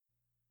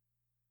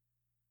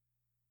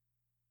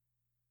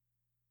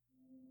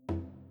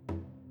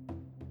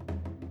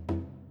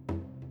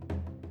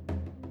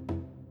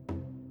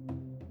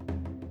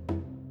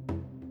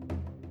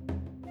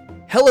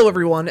Hello,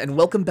 everyone, and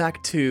welcome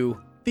back to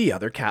The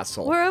Other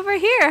Castle. We're over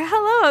here.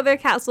 Hello, other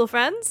castle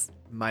friends.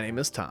 My name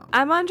is Tom.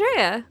 I'm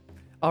Andrea.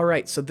 All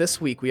right, so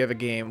this week we have a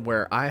game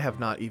where I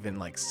have not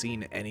even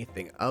seen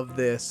anything of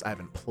this. I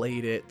haven't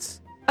played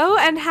it. Oh,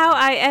 and how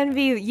I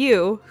envy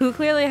you, who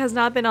clearly has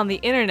not been on the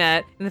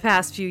internet in the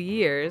past few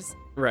years.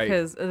 Right.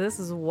 Because this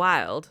is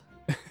wild.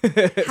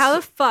 How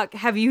the fuck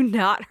have you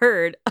not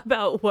heard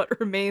about what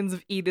remains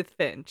of Edith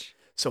Finch?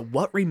 So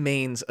what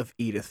remains of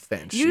Edith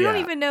Finch? You don't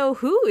even know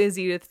who is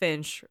Edith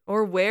Finch,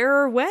 or where,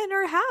 or when,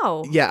 or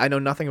how. Yeah, I know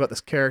nothing about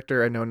this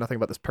character. I know nothing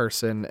about this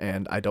person,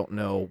 and I don't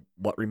know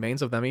what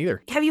remains of them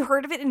either. Have you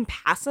heard of it in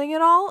passing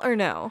at all, or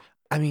no?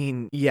 I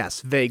mean,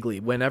 yes, vaguely.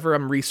 Whenever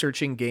I'm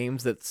researching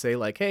games that say,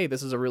 hey,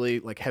 this is a really,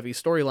 heavy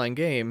storyline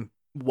game,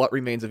 What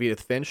Remains of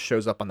Edith Finch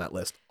shows up on that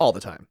list all the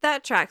time.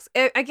 That tracks.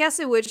 I guess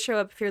it would show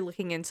up if you're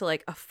looking into a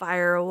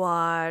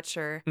Firewatch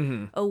or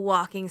a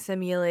walking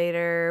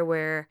simulator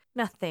where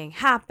nothing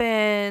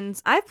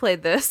happens. I've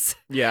played this.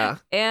 Yeah.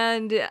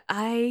 And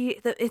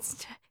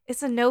it's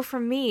a no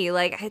from me.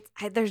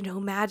 There's no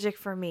magic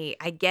for me.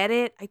 I get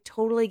it. I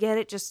totally get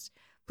it. Just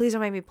please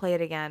don't make me play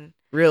it again.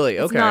 Really?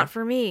 It's okay. not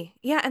for me.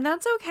 Yeah, and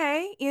that's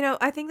okay.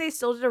 I think they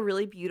still did a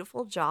really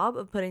beautiful job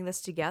of putting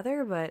this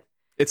together, but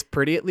it's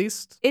pretty, at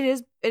least. It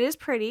is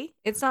pretty.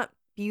 It's not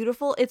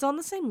beautiful. It's on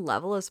the same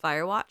level as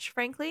Firewatch,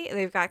 frankly.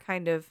 They've got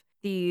kind of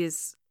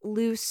these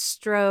loose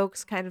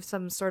strokes, kind of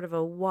some sort of a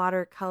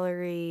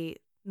watercolory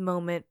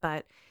moment,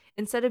 but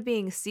instead of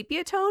being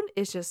sepia tone,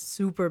 it's just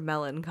super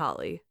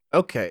melancholy.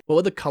 Okay. What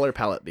would the color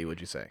palette be, would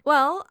you say?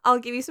 Well, I'll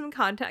give you some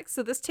context.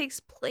 So this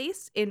takes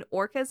place in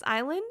Orcas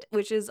Island,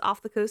 which is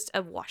off the coast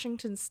of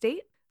Washington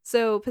State.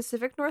 So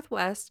Pacific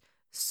Northwest,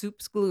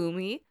 soup's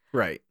gloomy.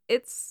 Right.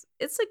 It's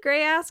a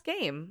gray ass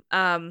game.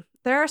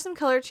 There are some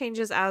color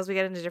changes as we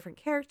get into different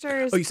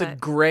characters. Oh, you said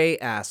gray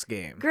ass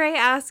game. Gray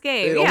ass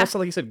game. It yeah. almost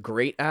sounded like you said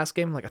great ass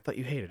game. I thought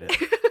you hated it.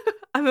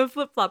 I'm a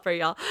flip flopper,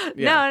 y'all.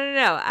 Yeah.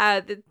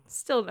 No. There's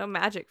still no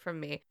magic from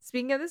me.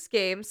 Speaking of this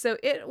game, so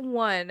it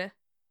won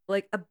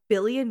a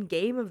billion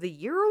Game of the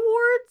Year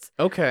awards.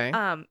 Okay.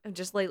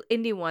 Just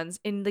indie ones.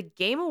 In the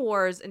Game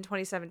Awards in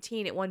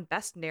 2017, it won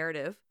Best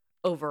Narrative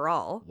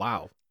overall.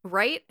 Wow.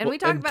 Right? And we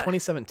talked about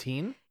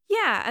 2017?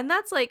 Yeah, and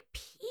that's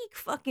peak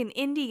fucking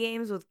indie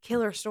games with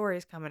killer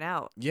stories coming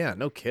out. Yeah,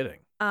 no kidding.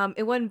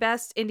 It won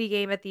Best Indie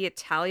Game at the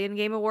Italian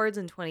Game Awards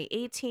in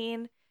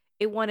 2018.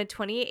 It won a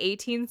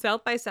 2018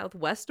 South by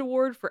Southwest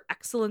Award for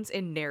Excellence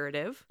in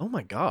Narrative. Oh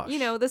my gosh.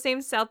 The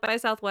same South by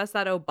Southwest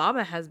that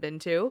Obama has been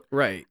to.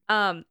 Right.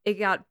 It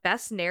got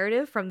Best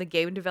Narrative from the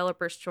Game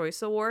Developers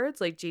Choice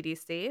Awards,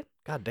 GDC.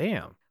 God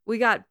damn. We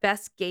got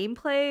Best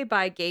Gameplay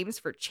by Games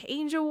for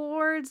Change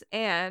Awards,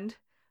 and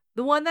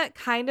the one that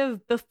kind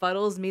of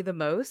befuddles me the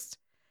most,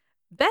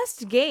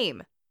 Best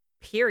Game,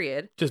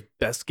 period. Just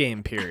Best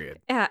Game, period.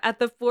 Yeah, at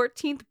the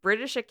 14th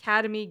British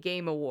Academy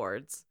Game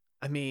Awards.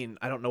 I mean,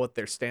 I don't know what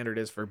their standard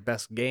is for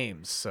best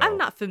games, so... I'm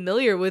not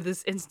familiar with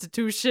this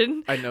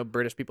institution. I know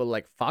British people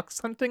like fox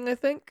hunting, I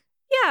think.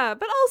 Yeah,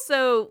 but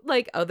also,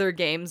 other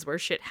games where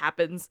shit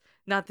happens,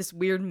 not this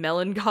weird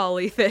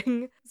melancholy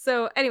thing.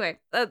 So, anyway,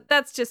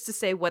 that's just to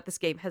say what this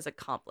game has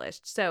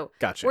accomplished. So,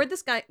 Gotcha. Where'd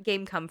this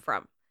game come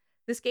from?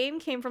 This game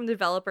came from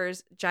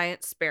developers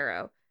Giant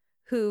Sparrow,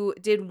 who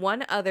did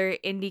one other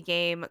indie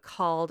game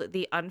called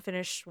The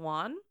Unfinished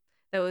Swan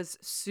that was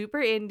super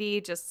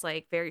indie, just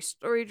very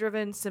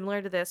story-driven,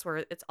 similar to this,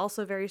 where it's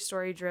also very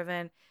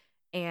story-driven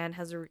and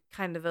has a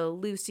kind of a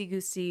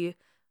loosey-goosey,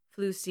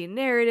 floosey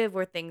narrative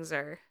where things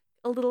are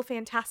a little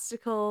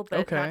fantastical,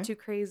 but not too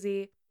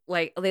crazy.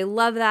 They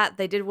love that.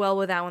 They did well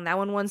with that one. That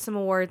one won some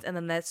awards, and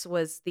then this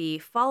was the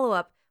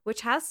follow-up,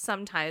 which has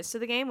some ties to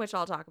the game, which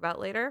I'll talk about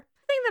later.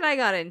 Thing that I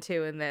got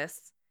into in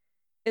this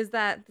is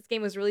that this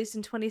game was released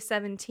in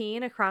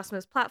 2017 across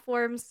most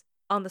platforms,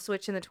 on the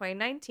Switch in the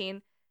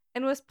 2019,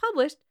 and was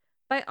published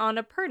by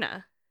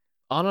Annapurna.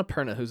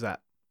 Annapurna, who's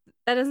that?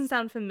 That doesn't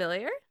sound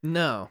familiar?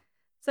 No.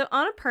 So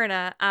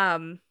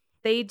Annapurna,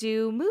 they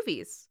do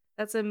movies.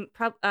 That's a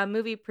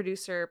movie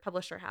producer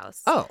publisher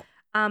house. Oh.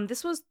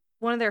 This was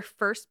one of their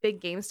first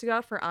big games to go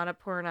out for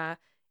Annapurna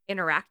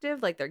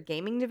Interactive, their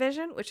gaming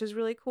division, which is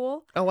really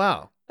cool. Oh,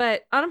 wow.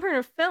 But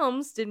Annapurna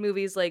Films did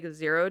movies like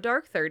Zero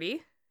Dark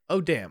 30.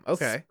 Oh, damn.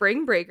 Okay.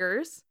 Spring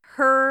Breakers,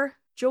 Her,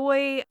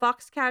 Joy,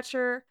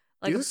 Foxcatcher.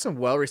 These are some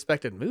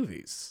well-respected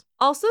movies.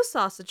 Also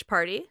Sausage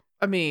Party.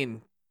 I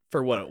mean,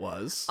 for what it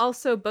was.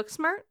 Also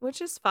Booksmart,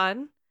 which is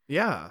fun.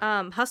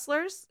 Yeah.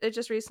 Hustlers, it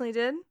just recently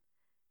did.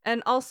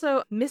 And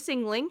also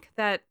Missing Link,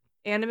 that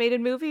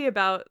animated movie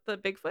about the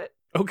Bigfoot.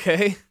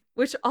 Okay.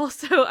 Which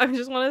also, I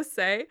just want to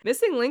say,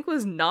 Missing Link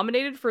was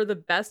nominated for the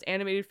Best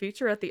Animated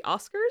Feature at the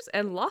Oscars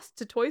and lost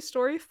to Toy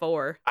Story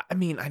 4. I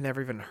mean, I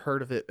never even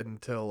heard of it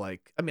until, I've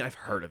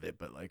heard of it,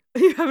 but,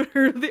 You haven't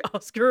heard of the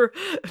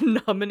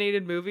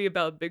Oscar-nominated movie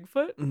about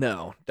Bigfoot?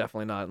 No,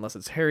 definitely not. Unless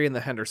it's Harry and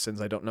the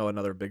Hendersons, I don't know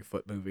another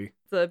Bigfoot movie.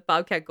 The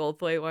Bobcat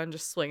Goldthwait one,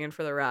 just swinging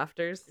for the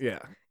rafters. Yeah.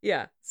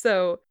 Yeah,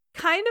 so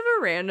kind of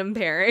a random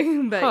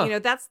pairing,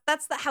 but,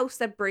 that's the house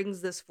that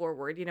brings this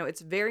forward.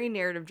 It's very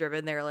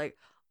narrative-driven. They're like,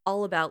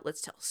 all about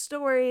let's tell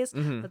stories,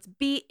 Mm-hmm. let's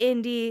be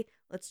indie,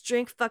 let's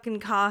drink fucking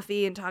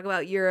coffee and talk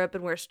about Europe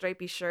and wear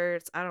stripy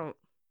shirts. I don't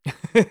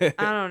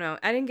know.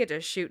 I didn't get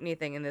to shoot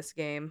anything in this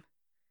game.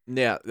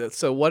 Yeah.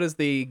 So what is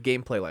the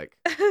gameplay like?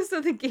 So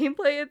the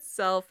gameplay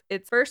itself,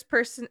 it's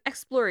first-person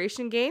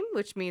exploration game,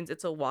 which means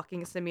it's a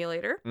walking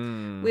simulator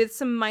Mm, with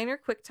some minor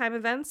QuickTime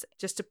events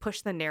just to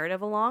push the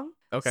narrative along.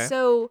 okay.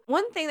 So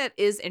one thing that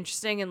is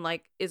interesting and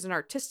like is an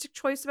artistic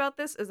choice about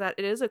this is that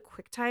it is a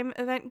QuickTime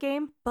event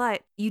game,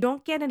 but you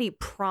don't get any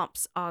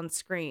prompts on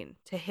screen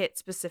to hit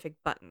specific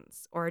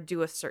buttons or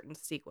do a certain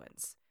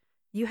sequence.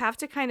 You have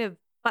to kind of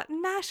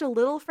button mash a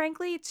little,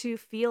 frankly, to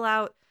feel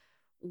out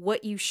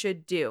what you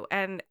should do.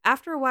 And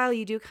after a while,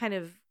 you do kind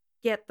of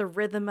get the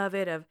rhythm of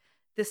it of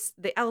this,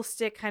 the L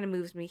stick kind of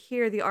moves me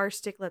here, the R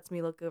stick lets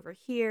me look over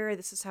here,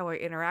 this is how I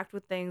interact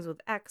with things with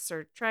X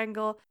or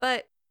triangle.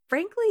 But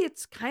frankly,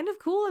 it's kind of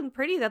cool and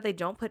pretty that they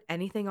don't put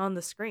anything on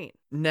the screen.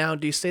 Now,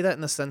 do you say that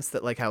in the sense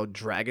that like how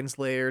Dragon's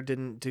Lair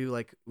didn't do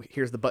like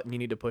here's the button you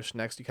need to push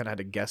next? You kind of had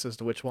to guess as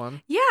to which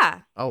one. Yeah.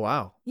 Oh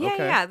wow. Yeah,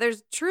 Okay. yeah.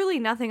 There's truly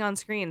nothing on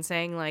screen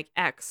saying like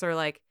X or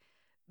like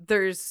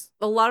there's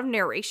a lot of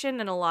narration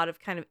and a lot of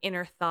kind of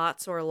inner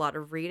thoughts or a lot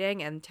of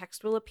reading and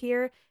text will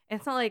appear. And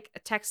it's not like a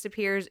text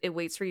appears, it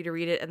waits for you to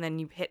read it, and then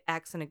you hit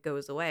X and it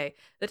goes away.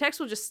 The text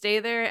will just stay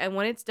there, and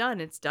when it's done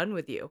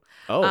with you.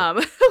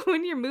 Oh,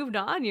 When you're moved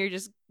on,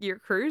 you're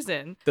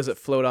cruising. does it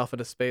float off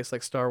into space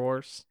like Star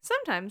Wars?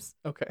 Sometimes.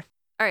 Okay.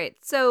 All right,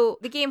 so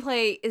the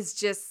gameplay is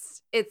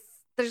just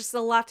there's just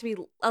a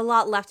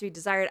lot left to be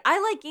desired.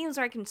 I like games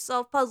where I can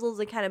solve puzzles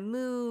and kind of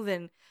move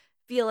and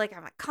feel like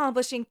I'm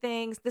accomplishing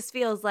things. This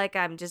feels like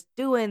I'm just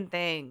doing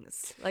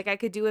things like I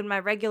could do in my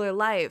regular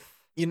life.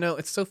 You know,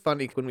 it's so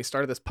funny when we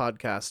started this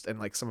podcast and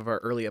like some of our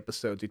early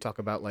episodes, we talk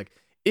about like,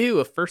 ew,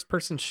 a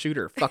first-person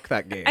shooter. Fuck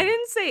that game. I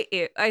didn't say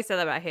ew. I said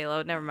that about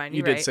Halo. Never mind. You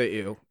You're did right. say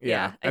ew.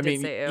 Yeah, I did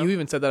mean, say ew. you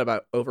even said that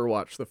about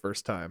Overwatch the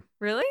first time.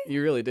 Really?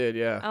 You really did,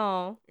 yeah.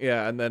 Oh.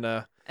 Yeah, and then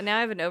And now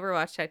I have an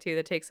Overwatch tattoo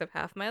that takes up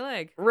half my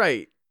leg.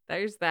 right.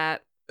 There's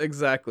that.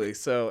 Exactly.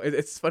 So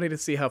it's funny to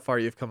see how far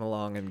you've come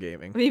along in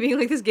gaming. Me being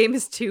like, this game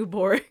is too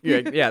boring.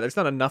 Yeah, there's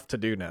not enough to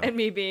do now. And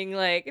me being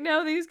like,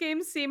 no, these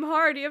games seem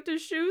hard. You have to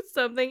shoot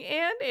something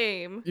and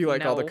aim. You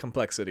like all the No.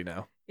 complexity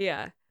now.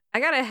 Yeah. I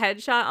got a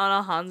headshot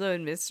on a Hanzo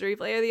and Mystery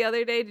player the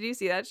other day. Did you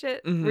see that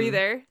shit? Were you Mhm.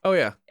 there? Oh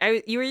yeah.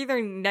 You were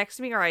either next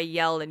to me or I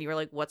yelled and you were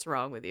like, what's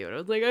wrong with you? And I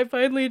was like, I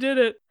finally did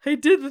it. I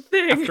did the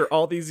thing. After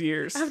all these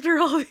years. After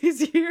all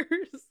these years.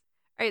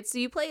 All right, so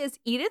you play as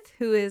Edith,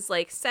 who is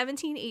like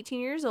 17, 18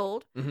 years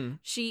old. Mm-hmm.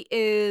 She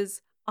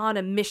is on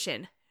a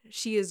mission.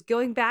 She is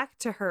going back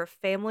to her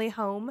family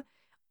home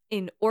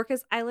in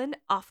Orcas Island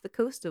off the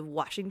coast of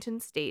Washington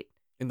State.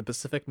 In the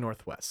Pacific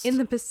Northwest. In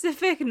the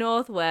Pacific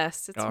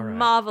Northwest. It's All right.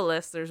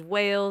 marvelous. There's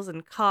whales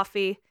and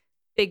coffee,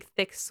 big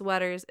thick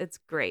sweaters. It's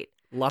great.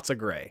 Lots of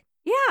gray.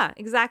 Yeah,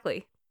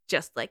 exactly.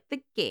 Just like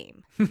the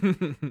game.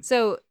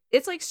 So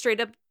it's like straight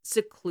up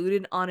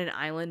secluded on an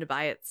island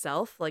by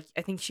itself. Like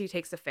I think she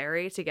takes a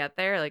ferry to get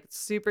there. Like it's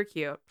super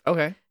cute.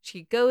 Okay.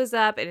 She goes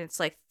up and it's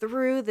like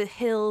through the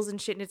hills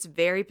and shit. And it's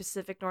very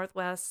Pacific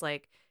Northwest.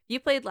 Like you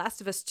played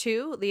Last of Us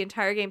 2. The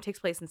entire game takes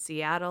place in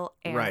Seattle.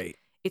 And Right.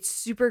 it's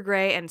super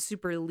gray and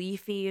super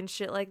leafy and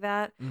shit like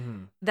that.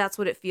 Mm-hmm. That's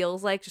what it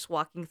feels like just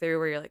walking through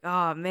where you're like,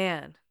 oh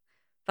man,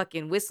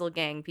 fucking Whistle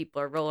Gang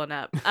people are rolling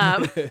up.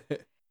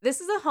 This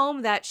is a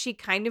home that she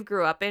kind of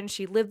grew up in.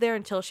 She lived there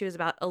until she was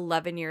about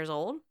 11 years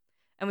old.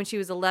 And when she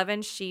was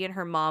 11, she and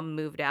her mom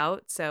moved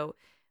out. So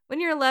when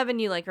you're 11,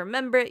 you like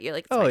remember it. You're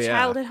like, it's Oh, my yeah.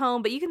 childhood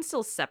home, but you can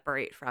still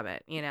separate from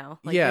it, you know?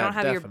 Like Yeah, you don't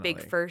have your big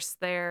definitely. first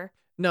there.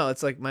 No,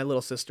 it's like my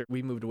little sister.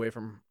 We moved away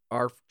from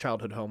our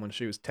childhood home when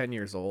she was 10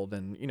 years old.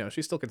 And, you know,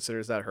 she still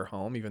considers that her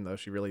home, even though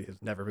she really has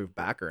never moved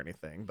back or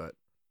anything. But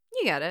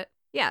You get it.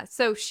 Yeah.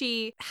 So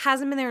she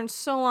hasn't been there in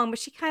so long, but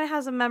she kind of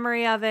has a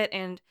memory of it.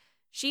 And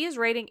she is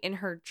writing in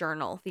her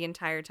journal the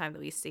entire time that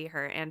we see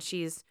her. And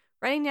she's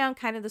writing down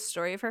kind of the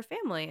story of her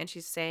family. And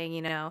she's saying,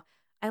 you know,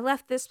 I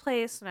left this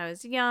place when I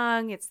was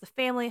young. It's the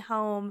family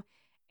home.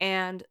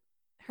 And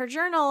her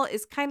journal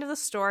is kind of the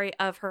story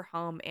of her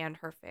home and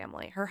her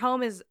family. Her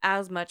home is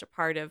as much a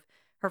part of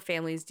her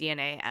family's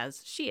DNA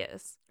as she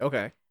is.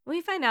 okay.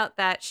 We find out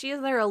that she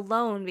is there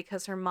alone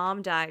because her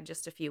mom died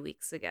just a few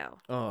weeks ago.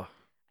 Oh,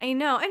 I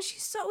know. And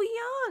she's so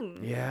young.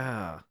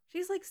 yeah.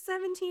 She's like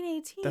 17,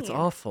 18. That's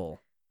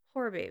awful.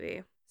 Poor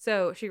baby.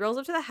 So she rolls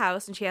up to the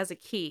house and she has a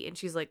key and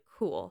she's like,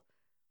 cool.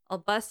 I'll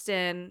bust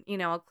in, you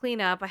know, I'll clean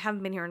up. I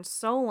haven't been here in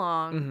so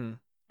long. Mm-hmm.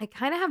 I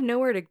kind of have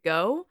nowhere to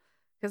go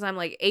because I'm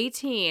like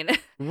 18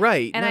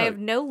 Right. and I no. have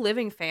no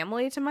living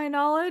family to my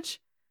knowledge.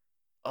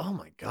 Oh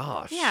my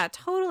gosh. Yeah,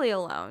 totally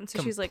alone.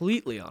 So she's like,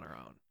 completely on her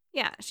own.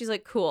 yeah, she's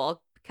like, cool,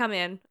 I'll come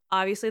in.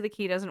 Obviously the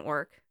key doesn't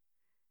work.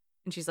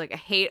 And she's like, I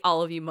hate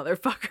all of you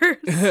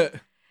motherfuckers.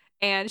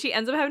 And she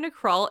ends up having to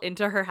crawl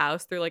into her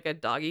house through like a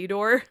doggy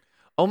door.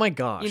 Oh my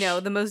gosh. You know,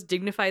 the most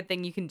dignified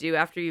thing you can do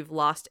after you've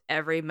lost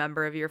every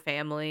member of your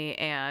family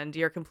and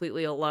you're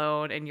completely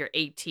alone and you're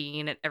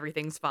 18 and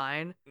everything's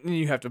fine.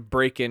 You have to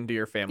break into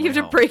your family You have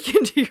to home. break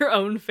into your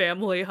own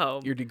family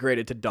home. You're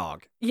degraded to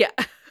dog. Yeah,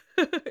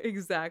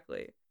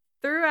 exactly.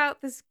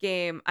 Throughout this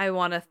game, I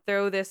want to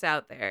throw this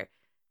out there.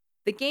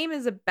 The game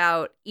is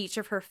about each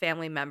of her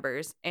family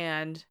members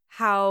and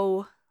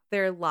how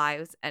their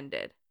lives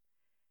ended.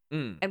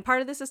 And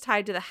part of this is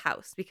tied to the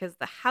house because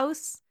the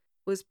house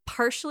was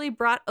partially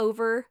brought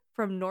over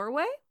from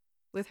Norway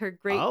with her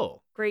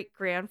great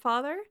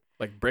grandfather.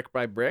 Like brick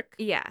by brick?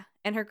 Yeah.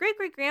 And her great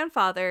great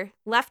grandfather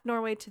left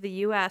Norway to the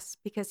US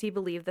because he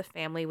believed the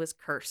family was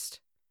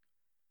cursed.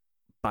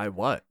 By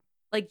what?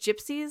 Like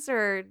gypsies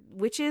or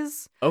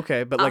witches.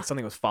 Okay, but like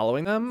something was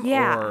following them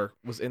or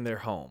was in their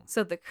home?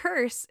 So the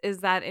curse is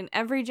that in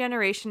every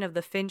generation of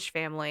the Finch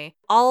family,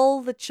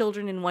 all the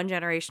children in one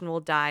generation will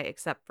die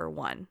except for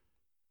one.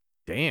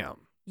 Damn.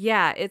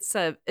 Yeah, it's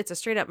a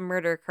straight up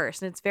murder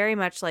curse. And it's very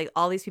much like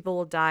all these people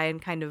will die in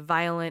kind of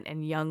violent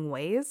and young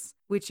ways,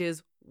 which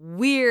is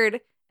weird.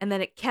 And then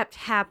it kept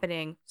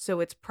happening. So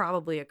it's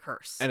probably a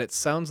curse. And it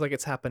sounds like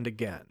it's happened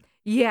again.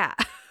 Yeah,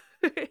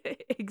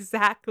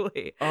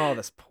 exactly. Oh,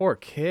 this poor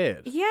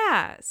kid.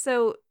 Yeah.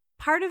 So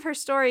part of her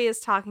story is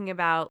talking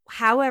about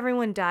how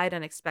everyone died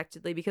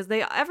unexpectedly because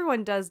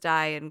everyone does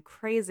die in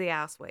crazy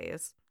ass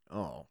ways.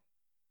 Oh.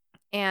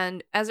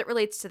 And as it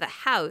relates to the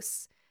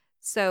house,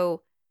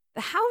 so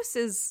the house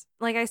is,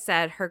 like I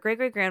said, her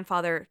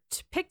great-great-grandfather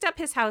picked up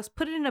his house,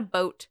 put it in a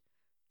boat,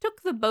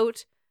 took the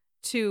boat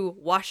to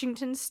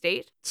Washington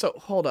State. So,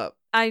 hold up.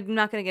 I'm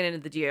not going to get into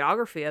the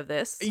geography of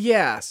this.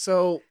 Yeah,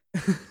 so...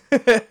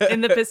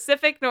 in the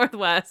Pacific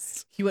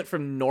Northwest. He went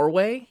from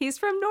Norway? He's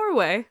from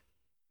Norway.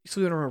 So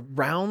he went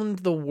around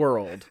the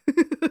world.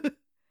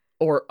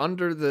 Or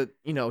under the,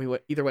 he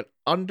either went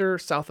under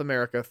South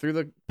America, through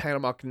the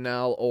Panama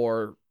Canal,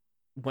 or...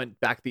 went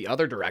back the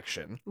other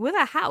direction with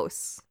a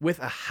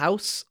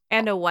house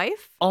and a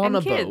wife on and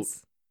a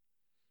kids. boat,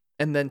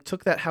 and then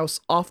took that house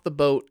off the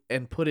boat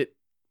and put it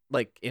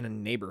like in a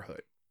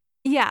neighborhood.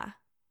 Yeah,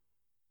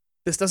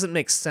 this doesn't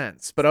make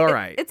sense, but all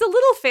right. It's a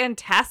little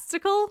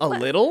fantastical.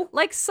 Little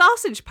like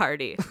Sausage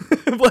Party.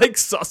 Like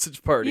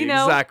Sausage Party,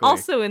 exactly.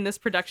 Also in this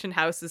production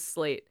house's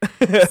slate.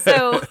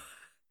 So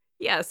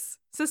yes,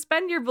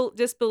 suspend your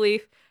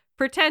disbelief.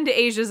 Pretend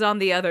Asia's on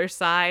the other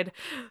side.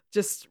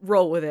 Just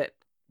roll with it.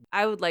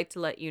 I would like to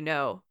let you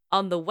know,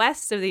 on the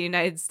west of the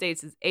United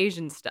States is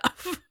Asian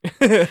stuff,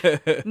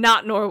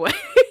 not Norway.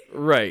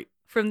 Right.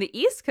 From the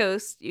East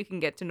Coast, you can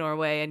get to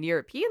Norway and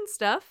European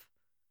stuff,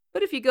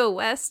 but if you go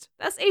west,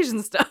 that's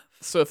Asian stuff.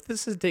 So if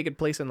this has taken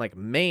place in like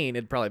Maine,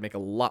 it'd probably make a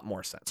lot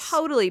more sense.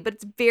 Totally, but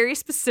it's very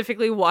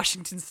specifically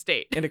Washington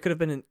State. And it could have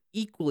been an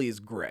equally as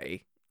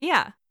gray.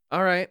 Yeah.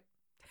 All right.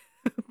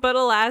 But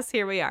alas,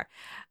 here we are.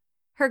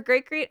 Her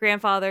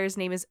great-great-grandfather's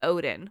name is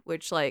Odin,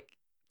 which like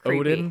creepy.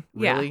 Odin?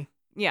 Really?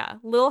 Yeah,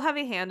 little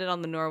heavy-handed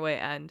on the Norway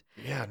end.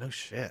 Yeah, no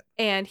shit.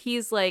 And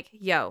he's like,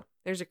 yo,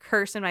 there's a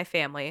curse in my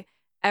family.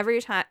 Every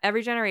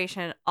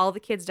generation, all the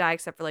kids die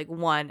except for like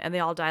one, and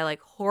they all die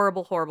like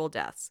horrible, horrible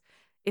deaths.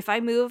 If I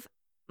move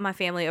my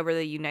family over to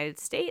the United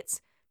States,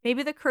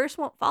 maybe the curse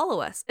won't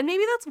follow us. And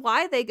maybe that's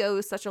why they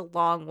go such a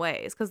long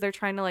ways, because they're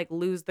trying to like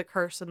lose the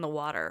curse in the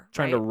water.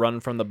 Trying to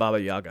run from the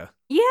Baba Yaga.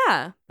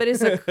 Yeah, but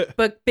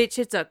but bitch,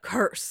 it's a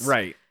curse.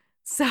 Right.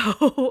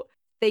 So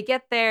they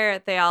get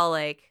there,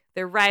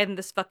 they're riding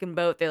this fucking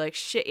boat. They're like,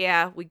 shit,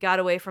 yeah, we got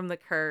away from the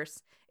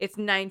curse. It's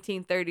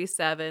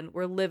 1937.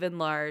 We're living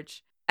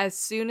large. As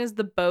soon as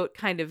the boat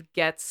kind of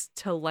gets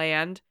to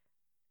land,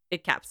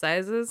 it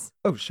capsizes.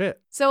 Oh, shit.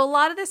 So a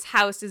lot of this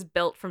house is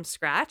built from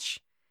scratch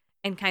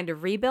and kind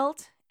of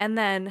rebuilt. And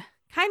then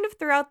kind of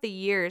throughout the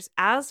years,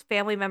 as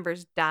family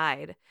members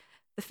died,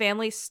 the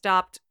family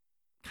stopped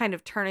kind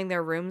of turning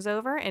their rooms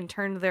over and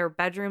turned their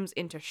bedrooms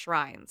into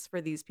shrines for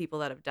these people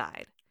that have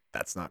died.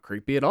 That's not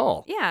creepy at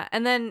all. Yeah.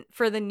 And then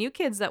for the new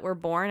kids that were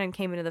born and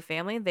came into the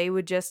family, they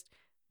would just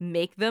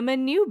make them a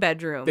new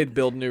bedroom. They'd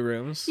build new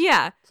rooms.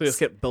 Yeah. So you just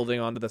kept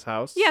building onto this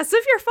house? Yeah. So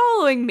if you're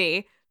following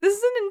me, this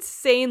is an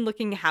insane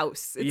looking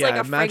house. It's like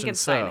a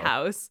Frankenstein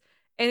house.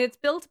 And it's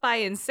built by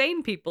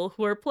insane people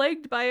who are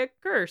plagued by a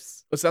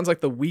curse. It sounds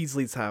like the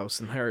Weasley's house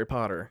in Harry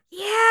Potter. Yeah.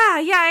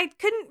 I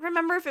couldn't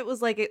remember if it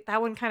was like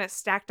that one kind of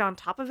stacked on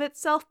top of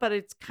itself, but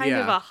it's kind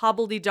of a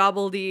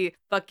hobbledy-dobbledy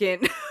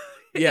fucking...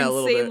 Yeah,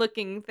 insane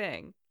looking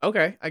thing.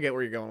 Okay, I get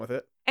where you're going with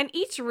it. And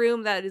each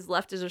room that is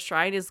left as a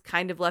shrine is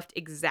kind of left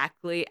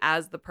exactly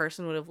as the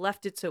person would have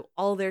left it, so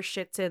all their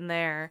shit's in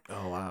there.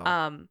 Oh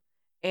wow.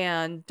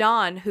 And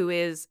Dawn, who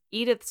is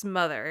Edith's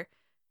mother,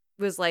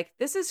 was like,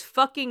 this is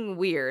fucking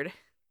weird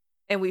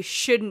and we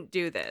shouldn't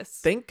do this.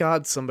 Thank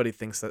God somebody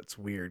thinks that's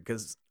weird,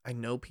 because I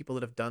know people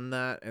that have done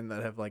that and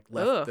that have like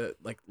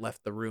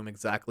left the room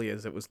exactly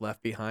as it was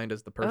left behind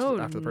as the person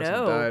after the person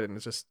died, and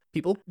it's just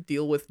people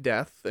deal with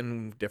death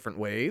in different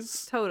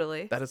ways.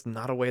 Totally. That is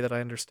not a way that I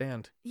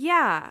understand.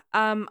 Yeah.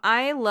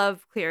 I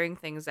love clearing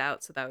things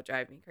out, so that would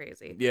drive me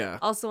crazy. Yeah.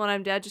 Also, when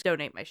I'm dead, just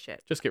donate my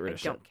shit. Just get rid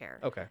of shit. I don't care.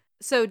 Okay.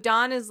 So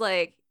Dawn is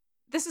like,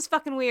 this is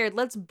fucking weird.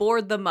 Let's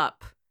board them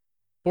up.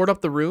 Board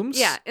up the rooms?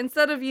 Yeah,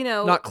 instead of,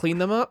 Not clean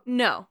them up?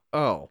 No.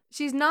 Oh.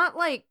 She's not,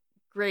 like,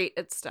 great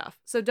at stuff.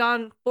 So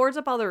Dawn boards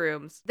up all the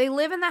rooms. They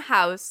live in the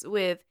house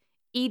with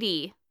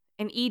Edie,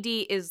 and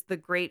Edie is the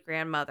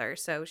great-grandmother.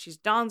 So she's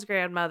Dawn's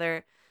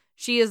grandmother.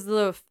 She is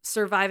the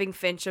surviving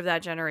Finch of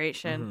that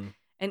generation. Mm-hmm.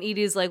 And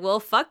Edie's like, well,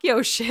 fuck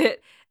yo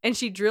shit. And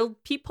she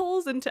drilled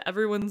peepholes into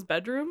everyone's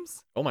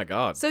bedrooms. Oh my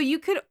God. So you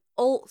could...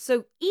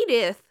 So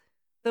Edith,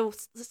 the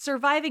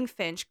surviving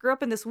Finch, grew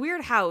up in this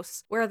weird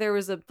house where there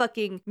was a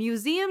fucking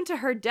museum to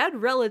her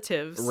dead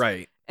relatives.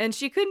 Right. And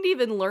she couldn't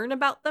even learn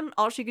about them.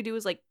 All she could do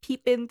was like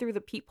peep in through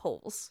the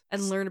peepholes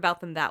and learn about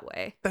them that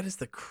way. That is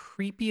the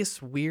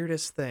creepiest,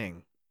 weirdest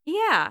thing.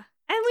 Yeah.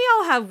 And we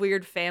all have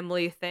weird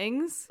family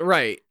things.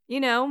 Right. You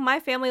know, my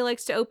family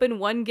likes to open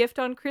one gift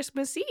on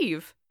Christmas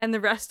Eve and the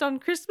rest on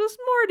Christmas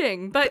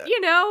morning. But,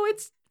 you know,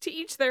 it's to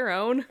each their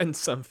own. And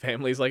some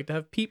families like to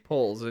have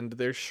peepholes into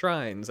their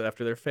shrines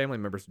after their family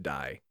members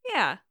die.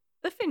 Yeah.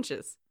 The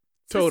Finches.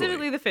 Totally.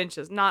 Specifically the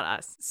Finches, not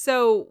us.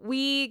 So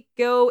we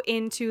go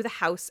into the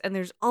house and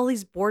there's all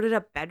these boarded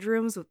up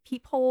bedrooms with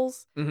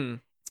peepholes. Mm-hmm.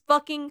 It's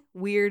fucking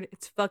weird.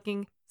 It's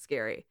fucking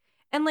scary.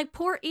 And like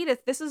poor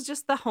Edith, this is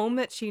just the home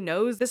that she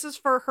knows. This is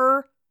for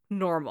her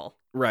normal.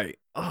 Right.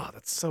 Oh,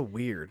 that's so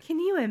weird. Can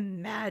you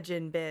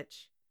imagine,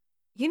 bitch?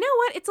 You know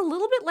what? It's a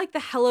little bit like the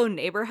Hello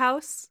Neighbor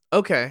house.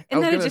 Okay.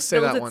 And then it gonna just say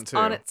builds that one too.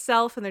 on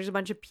itself, and there's a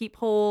bunch of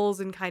peepholes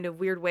in kind of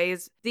weird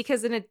ways.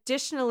 Because then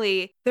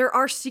additionally, there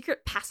are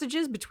secret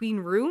passages between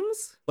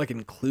rooms. Like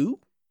in Clue?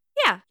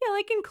 Yeah,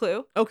 like in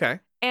Clue. Okay.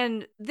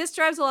 And this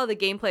drives a lot of the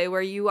gameplay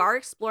where you are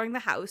exploring the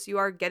house. You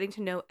are getting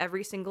to know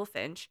every single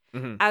Finch.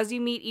 Mm-hmm. As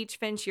you meet each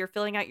Finch, you're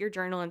filling out your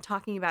journal and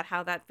talking about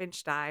how that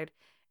Finch died.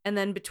 And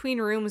then between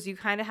rooms, you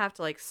kind of have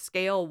to like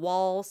scale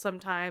walls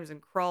sometimes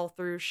and crawl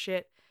through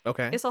shit.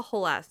 Okay. It's a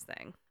whole ass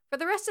thing. For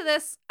the rest of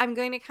this, I'm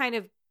going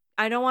to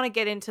I don't want to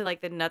get into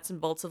like the nuts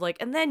and bolts of like,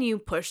 and then you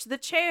push the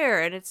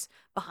chair and it's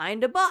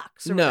behind a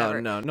box or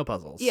whatever. No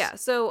puzzles. Yeah,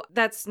 so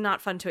that's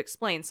not fun to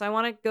explain. So I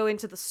want to go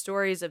into the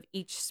stories of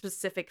each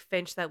specific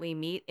Finch that we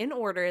meet, in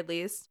order at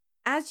least.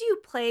 As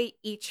you play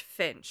each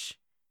Finch,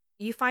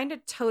 you find a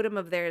totem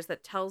of theirs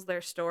that tells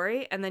their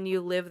story, and then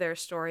you live their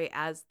story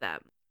as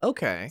them.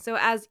 Okay. So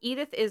as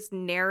Edith is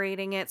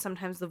narrating it,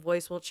 sometimes the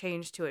voice will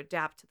change to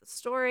adapt to the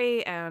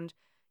story, and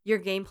your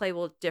gameplay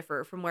will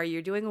differ from where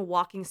you're doing a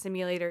walking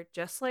simulator,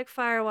 just like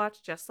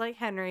Firewatch, just like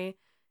Henry,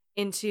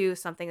 into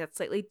something that's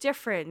slightly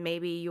different.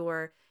 Maybe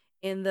you're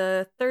in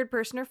the third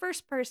person or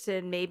first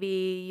person.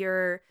 Maybe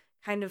you're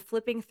kind of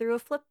flipping through a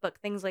flip book,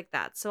 things like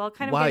that. So I'll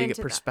kind of get into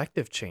get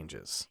perspective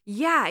changes.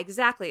 Yeah,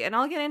 exactly. And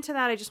I'll get into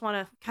that. I just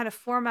want to kind of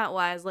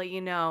format-wise let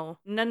you know,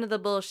 none of the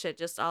bullshit,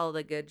 just all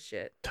the good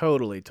shit.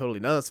 Totally.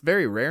 No, that's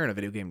very rare in a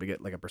video game to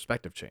get like a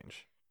perspective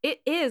change. It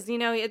is, you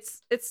know,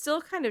 it's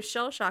still kind of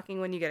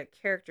shell-shocking when you get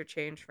a character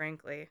change,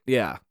 frankly.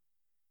 Yeah.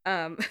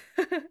 No,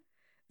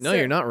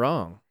 you're not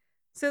wrong.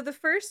 So the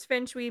first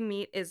Finch we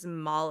meet is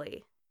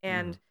Molly,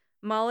 and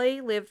Molly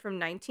lived from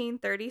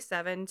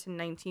 1937 to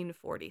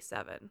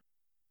 1947.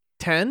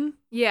 10?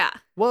 Yeah.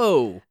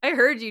 Whoa. I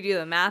heard you do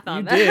the math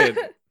on that. You did.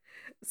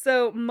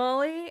 So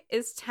Molly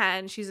is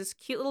 10. She's this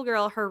cute little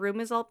girl. Her room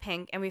is all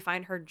pink, and we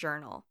find her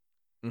journal.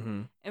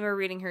 Mm-hmm. And we're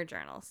reading her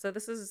journal. So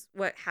this is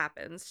what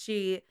happens.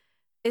 She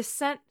is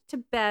sent to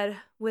bed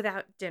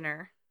without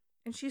dinner,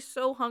 and she's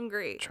so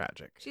hungry.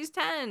 Tragic. She's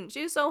 10.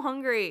 She's so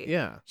hungry.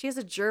 Yeah. She has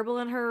a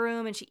gerbil in her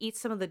room, and she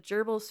eats some of the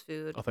gerbil's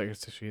food. I thought you were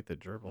supposed to eat the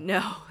gerbil.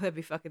 No, that'd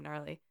be fucking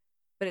gnarly.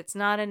 But it's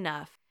not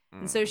enough.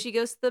 And so she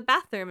goes to the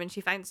bathroom, and she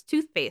finds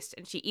toothpaste,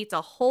 and she eats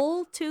a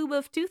whole tube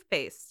of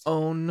toothpaste.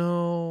 Oh,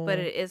 no. But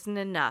it isn't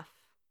enough.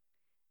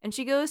 And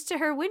she goes to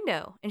her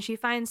window, and she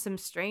finds some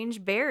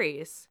strange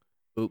berries.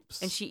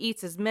 Oops. And she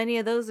eats as many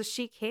of those as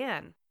she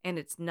can, and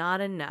it's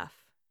not enough.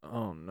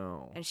 Oh,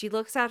 no. And she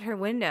looks out her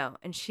window,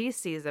 and she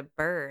sees a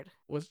bird.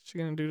 What's she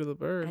going to do to the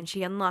bird? And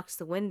she unlocks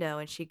the window,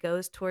 and she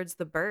goes towards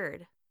the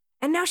bird.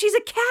 And now she's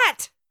a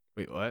cat!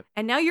 Wait, what?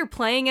 And now you're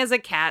playing as a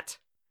cat.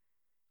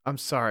 I'm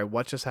sorry,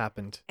 what just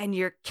happened? And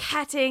you're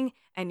catting,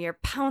 and you're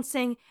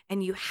pouncing,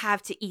 and you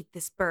have to eat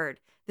this bird.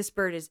 This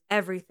bird is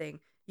everything.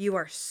 You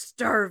are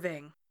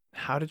starving.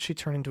 How did she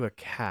turn into a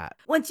cat?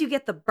 Once you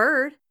get the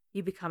bird,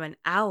 you become an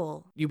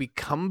owl.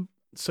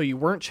 So you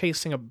weren't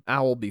chasing an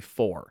owl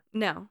before?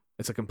 No.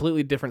 It's a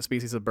completely different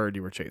species of bird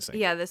you were chasing.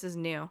 Yeah, this is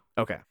new.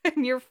 Okay.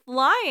 And you're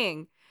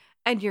flying,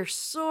 and you're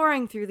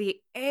soaring through the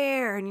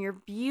air, and you're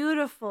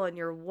beautiful, and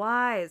you're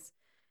wise,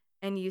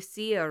 and you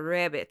see a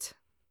rabbit.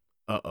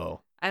 Uh-oh.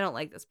 I don't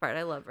like this part.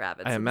 I love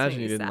rabbits. I imagine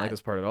you didn't like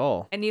this part at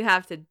all. And you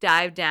have to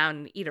dive down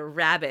and eat a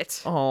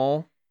rabbit.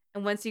 Oh.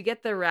 And once you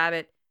get the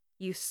rabbit,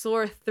 you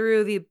soar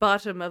through the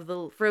bottom of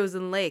the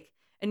frozen lake,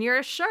 and you're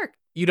a shark.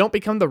 You don't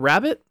become the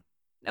rabbit?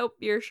 Nope,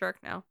 you're a shark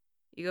now.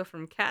 You go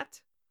from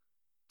cat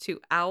to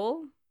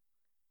owl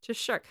to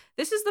shark.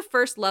 This is the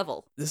first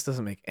level. This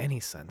doesn't make any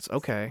sense.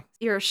 Okay.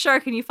 You're a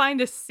shark and you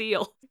find a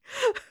seal.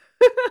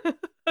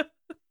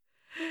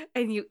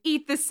 And you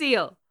eat the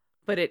seal,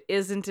 but it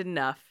isn't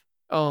enough.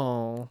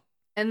 Oh.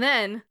 And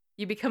then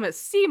you become a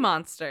sea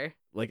monster.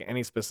 Like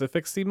any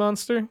specific sea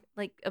monster?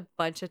 Like a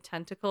bunch of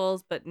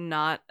tentacles, but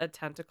not a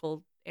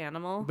tentacled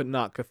animal. But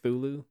not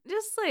Cthulhu?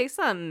 Just like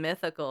something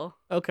mythical.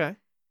 Okay.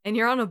 And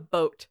you're on a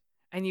boat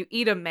and you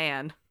eat a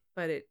man,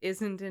 but it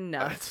isn't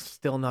enough. That's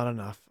still not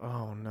enough.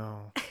 Oh,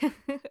 no.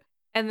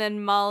 And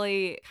then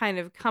Molly kind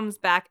of comes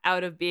back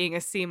out of being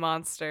a sea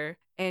monster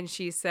and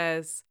she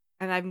says,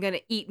 and I'm going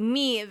to eat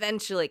me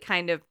eventually,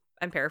 kind of.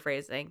 I'm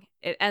paraphrasing.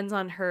 It ends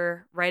on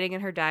her writing in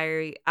her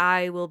diary,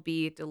 I will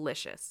be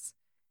delicious.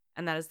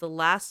 And that is the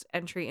last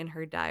entry in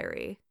her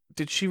diary.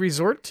 Did she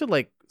resort to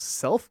like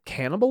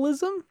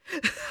self-cannibalism?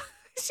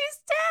 She's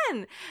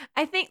 10.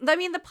 I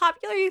mean, the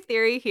popular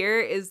theory here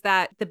is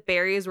that the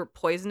berries were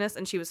poisonous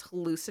and she was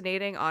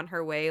hallucinating on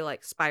her way,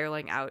 like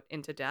spiraling out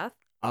into death.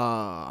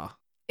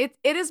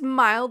 It is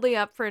mildly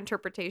up for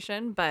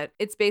interpretation, but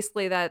it's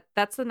basically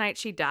that's the night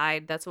she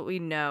died. That's what we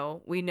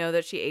know. We know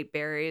that she ate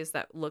berries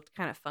that looked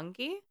kind of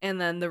funky.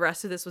 And then the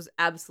rest of this was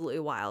absolutely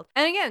wild.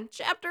 And again,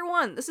 chapter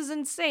 1, this is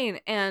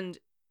insane. And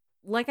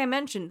like I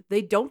mentioned,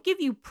 they don't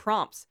give you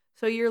prompts.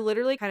 So you're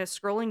literally kind of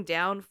scrolling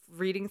down,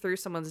 reading through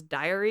someone's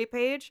diary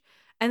page,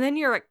 and then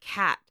you're a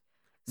cat.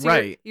 So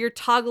right. You're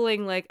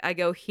toggling like, I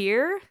go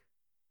here,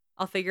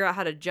 I'll figure out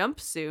how to jump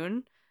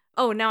soon.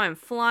 Oh, now I'm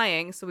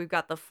flying, so we've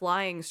got the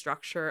flying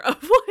structure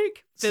of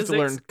like physics. To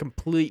learn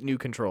complete new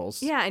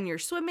controls. Yeah, and you're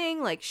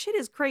swimming, like shit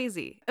is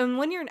crazy. And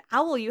when you're an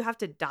owl, you have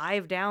to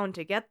dive down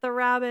to get the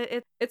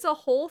rabbit. It's a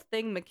whole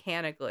thing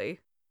mechanically.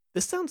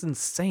 This sounds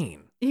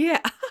insane.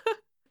 Yeah.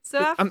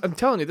 So I'm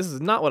telling you, this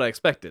is not what I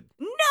expected.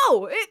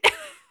 No,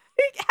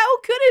 how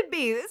could it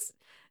be? This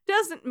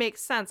doesn't make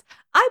sense.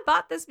 I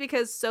bought this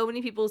because so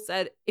many people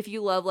said, if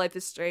you love Life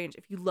is Strange,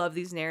 if you love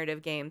these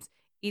narrative games,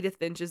 Edith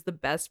Finch is the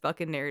best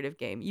fucking narrative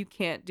game. You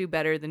can't do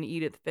better than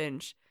Edith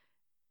Finch.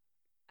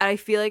 I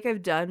feel like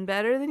I've done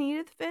better than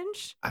Edith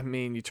Finch. I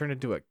mean, you turn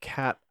into a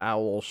cat,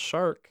 owl,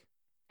 shark.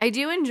 I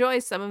do enjoy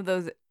some of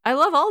those. I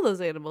love all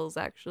those animals,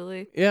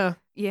 actually. Yeah.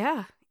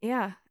 Yeah.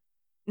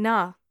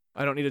 Nah.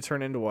 I don't need to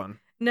turn into one.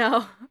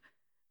 No.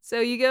 So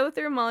you go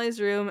through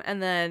Molly's room,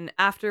 and then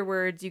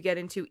afterwards you get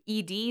into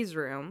ED's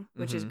room,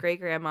 which is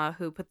great grandma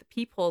who put the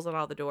peepholes on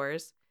all the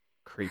doors.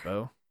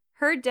 Creepo.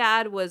 Her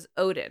dad was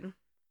Odin.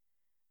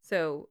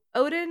 So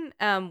Odin,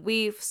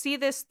 we see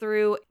this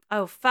through,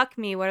 oh, fuck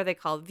me, what are they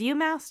called?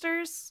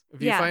 Viewmasters?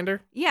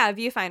 Viewfinder? Yeah,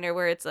 Viewfinder,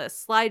 where it's a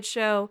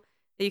slideshow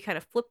that you kind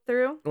of flip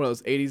through. One of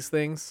those 80s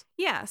things?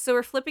 Yeah, so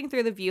we're flipping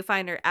through the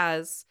Viewfinder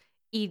as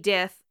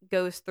Edith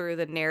goes through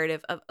the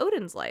narrative of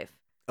Odin's life.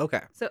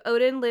 Okay. So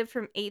Odin lived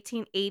from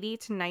 1880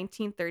 to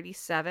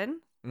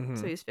 1937, Mm-hmm.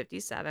 so he's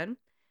 57.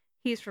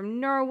 He's from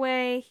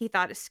Norway. He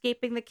thought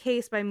escaping the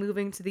case by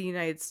moving to the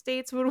United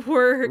States would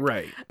work.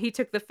 Right. He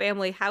took the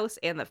family house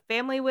and the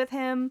family with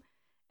him.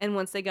 And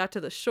once they got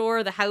to the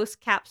shore, the house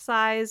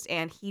capsized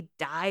and he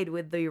died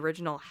with the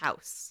original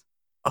house.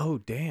 Oh,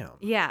 damn.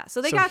 Yeah.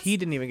 So he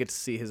didn't even get to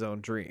see his own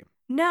dream.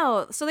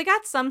 No. So they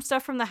got some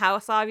stuff from the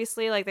house,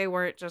 obviously. Like they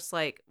weren't just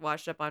like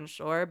washed up on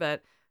shore,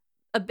 but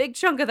a big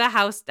chunk of the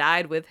house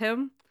died with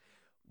him.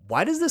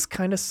 Why does this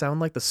kind of sound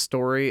like the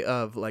story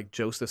of like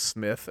Joseph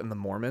Smith and the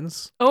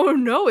Mormons? Oh,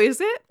 no,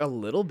 is it? A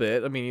little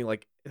bit. I mean,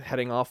 like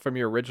heading off from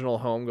your original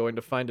home, going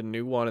to find a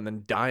new one, and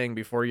then dying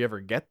before you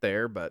ever get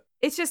there. But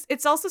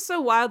it's also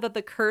so wild that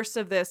the curse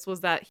of this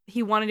was that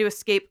he wanted to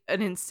escape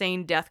an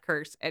insane death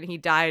curse, and he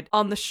died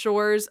on the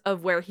shores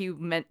of where he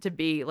meant to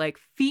be, like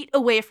feet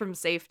away from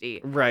safety.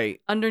 Right.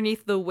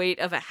 Underneath the weight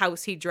of a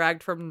house he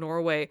dragged from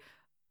Norway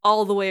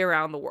all the way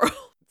around the world.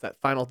 That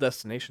Final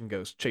Destination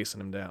ghost chasing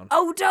him down.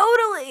 Oh,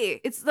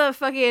 totally. It's the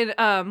fucking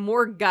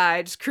morgue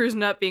guy just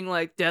cruising up being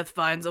like, death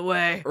finds a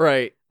way.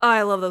 Right. Oh,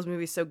 I love those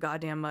movies so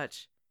goddamn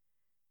much.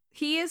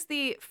 He is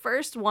the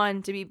first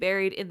one to be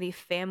buried in the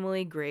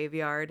family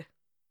graveyard.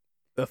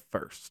 The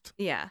first.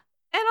 Yeah.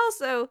 And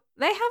also,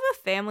 they have a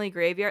family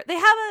graveyard. They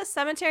have a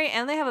cemetery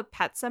and they have a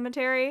pet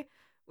cemetery,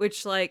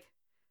 which, like,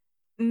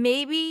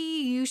 maybe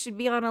you should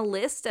be on a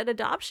list at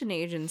adoption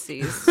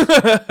agencies.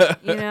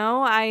 You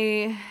know,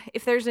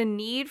 if there's a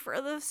need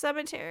for the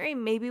cemetery,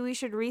 maybe we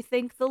should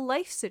rethink the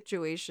life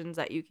situations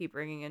that you keep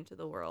bringing into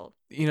the world.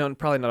 You know,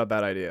 probably not a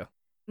bad idea.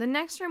 The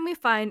next room we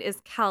find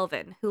is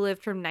Calvin, who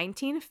lived from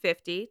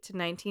 1950 to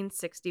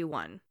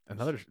 1961.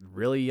 Another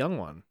really young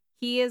one.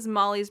 He is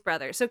Molly's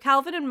brother. So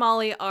Calvin and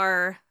Molly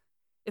are,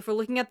 if we're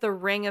looking at the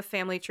ring of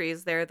family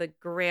trees, they're the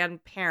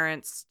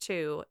grandparents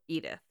to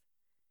Edith.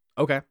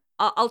 Okay.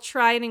 I'll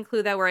try and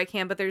include that where I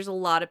can, but there's a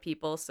lot of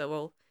people, so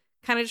we'll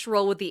kind of just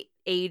roll with the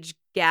age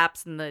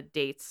gaps and the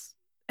dates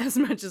as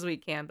much as we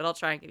can, but I'll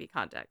try and give you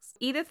context.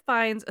 Edith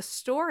finds a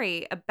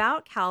story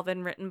about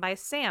Calvin written by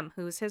Sam,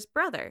 who's his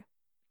brother,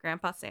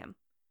 Grandpa Sam.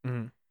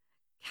 Mm-hmm.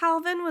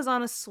 Calvin was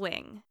on a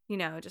swing, you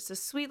know, just a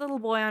sweet little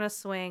boy on a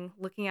swing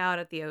looking out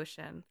at the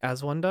ocean.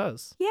 As one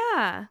does.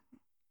 Yeah.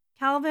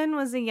 Calvin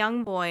was a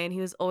young boy, and he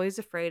was always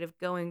afraid of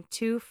going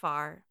too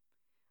far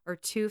or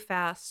too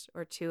fast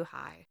or too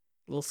high.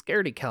 A little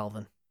scaredy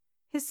Calvin.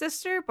 His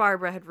sister,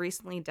 Barbara, had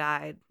recently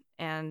died,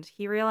 and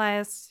he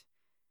realized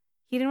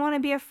he didn't want to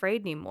be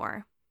afraid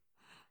anymore.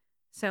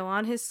 So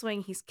on his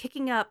swing, he's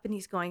kicking up and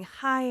he's going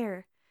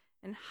higher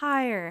and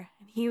higher.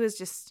 And he was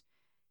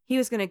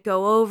going to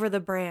go over the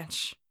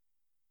branch.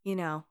 You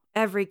know,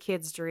 every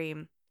kid's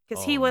dream.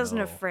 Because he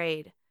wasn't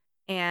afraid.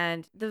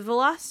 And the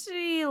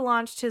velocity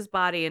launched his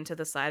body into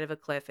the side of a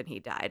cliff and he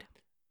died.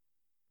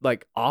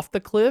 Like off the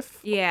cliff?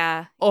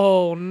 Yeah.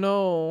 Oh,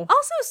 no.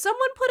 Also,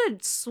 someone put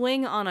a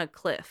swing on a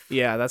cliff.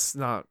 Yeah, that's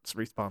not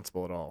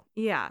responsible at all.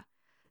 Yeah.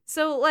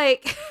 So,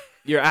 like...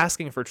 You're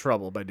asking for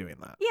trouble by doing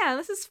that. Yeah,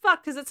 this is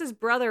fucked because it's his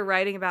brother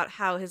writing about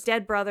how his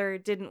dead brother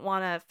didn't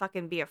want to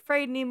fucking be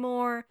afraid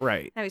anymore.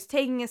 Right. Now he's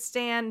taking a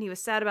stand. He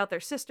was sad about their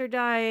sister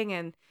dying,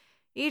 and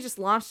he just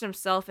launched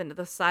himself into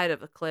the side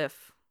of a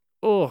cliff.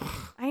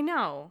 Oh. I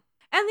know.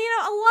 And, you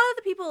know, a lot of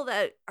the people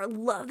that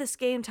love this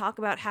game talk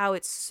about how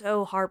it's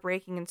so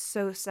heartbreaking and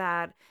so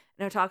sad.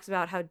 And it talks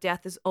about how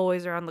death is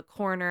always around the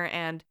corner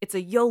and it's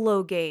a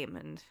YOLO game.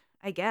 And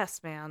I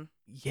guess, man.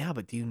 Yeah,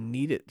 but do you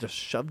need it just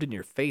shoved in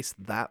your face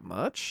that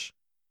much?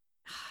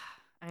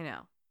 I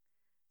know.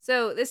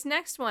 So this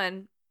next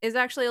one is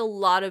actually a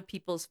lot of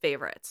people's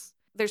favorites.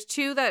 There's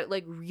two that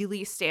like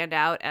really stand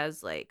out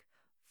as like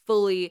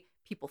fully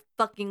people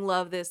fucking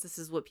love this. This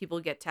is what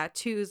people get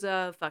tattoos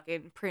of,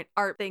 fucking print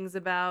art things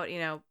about, you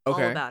know, all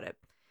about it.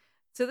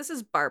 So this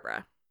is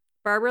Barbara.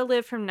 Barbara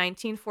lived from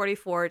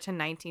 1944 to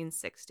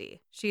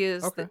 1960. She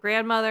is the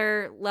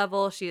grandmother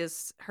level. She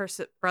is her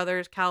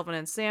brothers, Calvin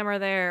and Sam are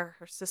there.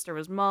 Her sister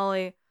was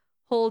Molly.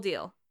 Whole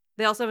deal.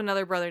 They also have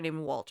another brother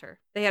named Walter.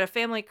 They had a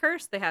family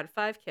curse. They had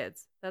 5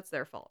 kids. That's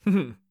their fault.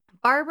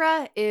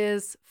 Barbara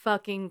is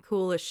fucking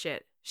cool as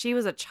shit. She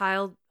was a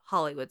child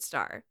Hollywood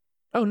star.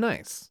 Oh,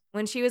 nice.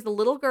 When she was a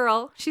little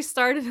girl, she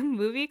starred in a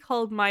movie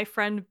called My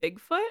Friend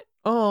Bigfoot.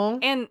 Oh.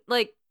 And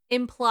like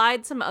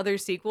implied some other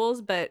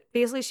sequels, but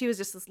basically she was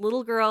just this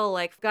little girl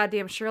like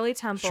goddamn Shirley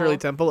Temple. Shirley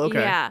Temple,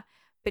 okay. Yeah.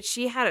 But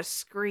she had a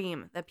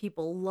scream that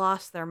people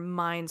lost their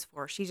minds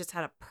for. She just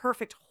had a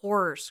perfect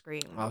horror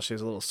scream. Oh, she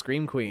was a little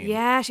scream queen.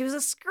 Yeah, she was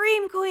a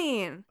scream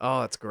queen.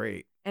 Oh, that's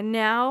great. And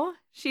now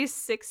she's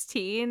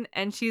 16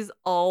 and she's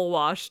all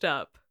washed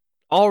up.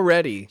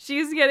 Already.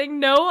 She's getting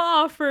no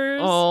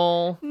offers.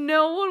 Oh.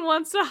 No one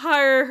wants to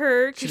hire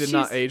her. She did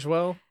not age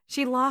well?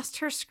 She lost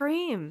her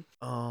scream.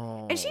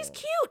 Oh. And she's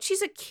cute.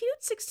 She's a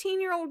cute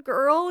 16-year-old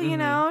girl, you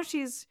know?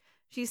 She's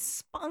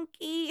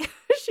spunky.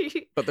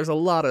 But there's a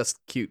lot of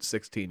cute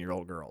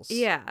 16-year-old girls.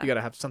 Yeah. You got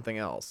to have something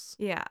else.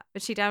 Yeah.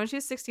 But she died when she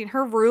was 16.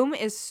 Her room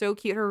is so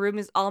cute. Her room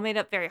is all made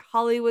up very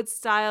Hollywood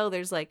style.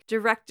 There's like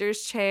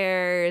director's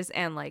chairs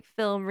and like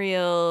film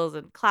reels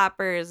and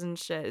clappers and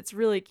shit. It's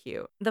really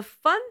cute. The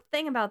fun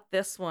thing about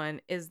this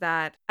one is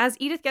that as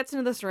Edith gets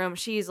into this room,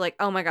 she's like,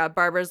 oh my God,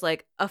 Barbara's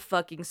like a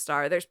fucking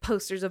star. There's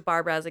posters of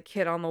Barbara as a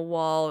kid on the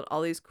wall and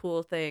all these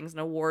cool things and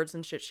awards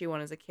and shit she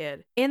won as a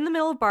kid. In the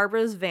middle of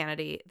Barbara's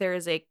vanity, there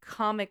is a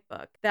comic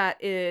book that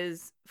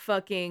is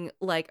fucking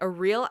like a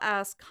real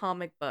ass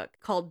comic book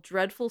called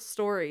Dreadful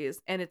Stories,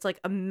 and it's like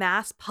a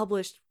mass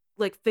published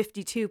like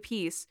 52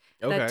 piece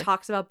that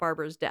talks about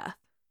Barbara's death.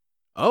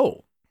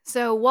 Oh.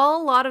 So while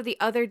a lot of the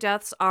other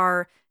deaths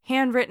are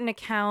handwritten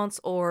accounts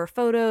or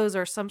photos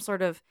or some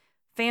sort of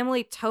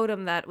family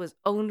totem that was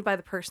owned by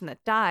the person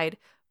that died,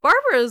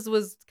 Barbara's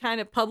was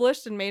kind of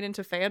published and made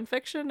into fan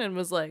fiction and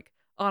was like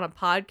on a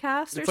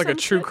podcast or It's like a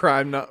true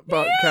crime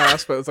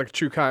podcast, but it's like a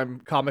true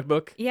crime comic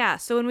book. Yeah.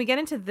 So when we get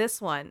into this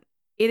one,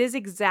 it is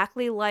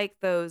exactly like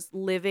those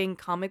living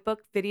comic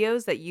book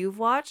videos that you've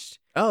watched.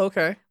 Oh,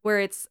 okay. Where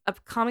it's a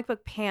comic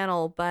book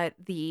panel, but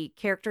the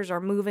characters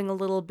are moving a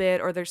little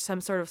bit or there's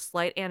some sort of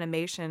slight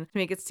animation to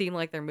make it seem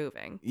like they're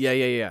moving.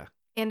 Yeah.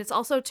 And it's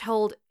also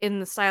told in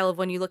the style of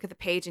when you look at the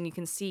page and you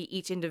can see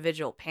each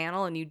individual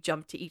panel and you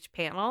jump to each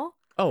panel.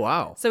 Oh,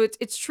 wow. So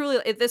it's truly,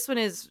 this one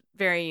is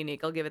very unique.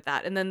 I'll give it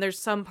that. And then there's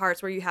some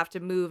parts where you have to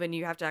move and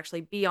you have to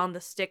actually be on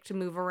the stick to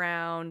move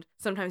around.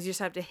 Sometimes you just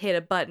have to hit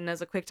a button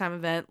as a quick time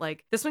event.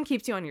 Like this one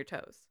keeps you on your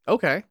toes.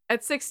 Okay.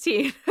 At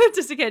 16,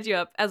 just to catch you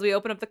up, as we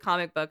open up the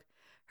comic book,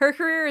 her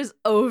career is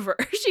over.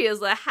 She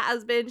is a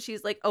has-been.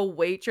 She's like a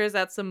waitress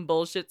at some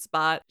bullshit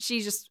spot.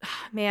 She just,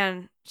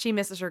 man, she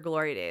misses her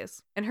glory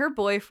days. And her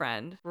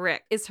boyfriend,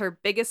 Rick, is her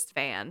biggest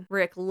fan.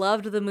 Rick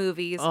loved the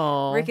movies.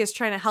 Aww. Rick is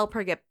trying to help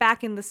her get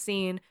back in the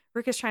scene.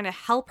 Rick is trying to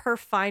help her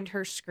find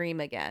her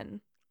scream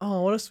again.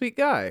 Oh, what a sweet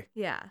guy.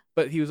 Yeah.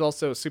 But he was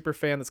also a super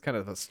fan that's kind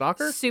of a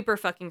stalker? Super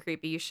fucking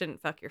creepy. You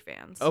shouldn't fuck your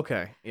fans.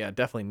 Okay. Yeah,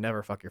 definitely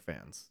never fuck your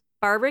fans.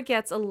 Barbara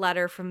gets a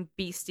letter from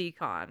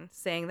BeastieCon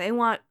saying they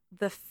want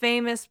the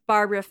famous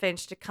Barbara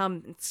Finch to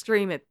come and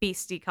scream at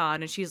BeastieCon.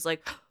 And she's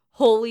like,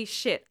 holy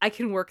shit, I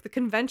can work the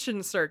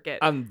convention circuit.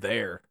 I'm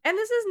there. And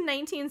this is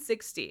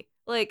 1960.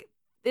 Like,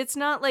 it's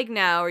not like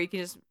now where you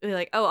can just be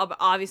like, oh, I'm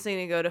obviously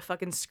going to go to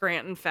fucking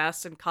Scranton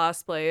Fest and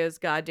cosplay as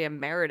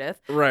goddamn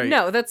Meredith. Right.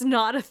 No, that's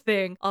not a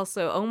thing.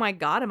 Also, oh my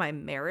God, am I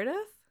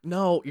Meredith?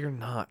 No, you're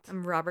not.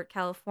 I'm Robert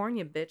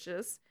California,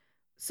 bitches.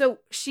 So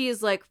she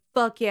is like,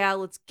 fuck yeah,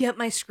 let's get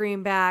my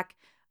scream back.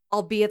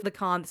 I'll be at the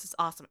con. This is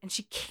awesome. And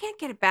she can't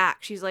get it back.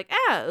 She's like,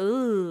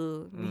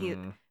 ooh.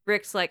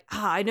 Rick's like,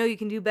 I know you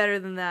can do better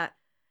than that.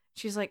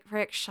 She's like,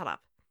 Rick, shut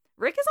up.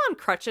 Rick is on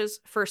crutches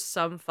for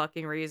some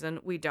fucking reason.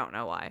 We don't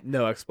know why.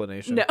 No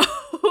explanation.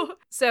 No.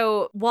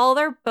 So while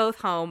they're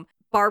both home,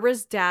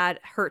 Barbara's dad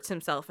hurts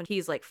himself and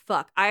he's like,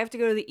 fuck, I have to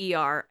go to the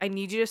ER. I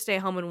need you to stay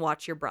home and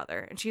watch your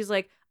brother. And she's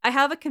like, I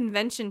have a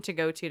convention to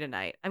go to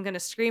tonight. I'm going to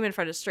scream in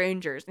front of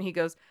strangers. And he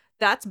goes,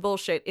 that's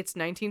bullshit. It's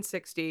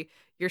 1960.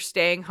 You're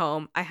staying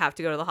home. I have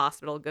to go to the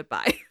hospital.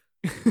 Goodbye.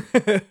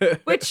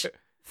 Which,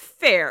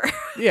 fair.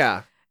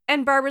 Yeah.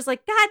 And Barbara's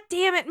like, God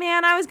damn it,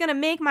 man. I was going to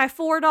make my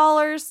 $4.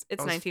 It's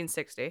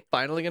 1960.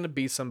 Finally going to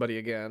be somebody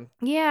again.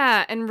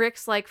 Yeah. And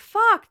Rick's like,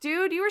 fuck,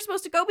 dude. You were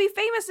supposed to go be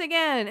famous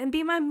again and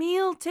be my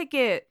meal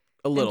ticket.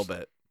 A little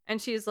bit. And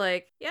she's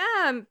like,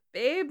 yeah,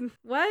 babe,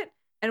 what?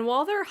 And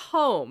while they're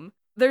home,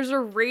 there's a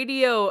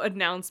radio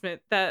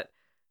announcement that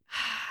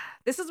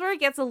this is where it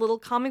gets a little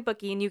comic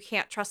booky and you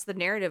can't trust the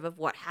narrative of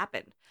what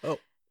happened. Oh.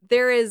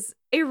 There is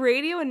a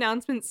radio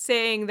announcement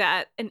saying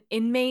that an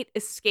inmate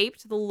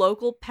escaped the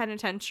local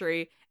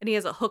penitentiary and he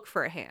has a hook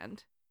for a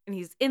hand and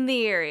he's in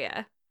the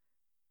area.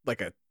 Like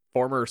a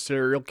former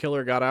serial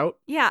killer got out?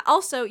 Yeah.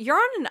 Also, you're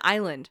on an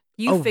island.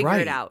 You figure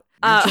it out.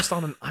 You're just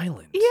on an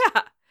island.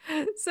 Yeah.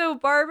 So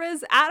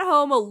Barbara's at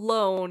home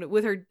alone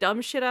with her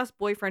dumb shit ass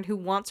boyfriend who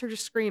wants her to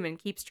scream and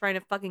keeps trying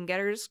to fucking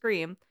get her to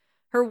scream.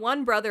 Her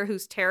one brother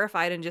who's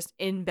terrified and just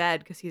in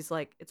bed because he's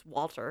like, it's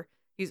Walter.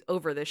 He's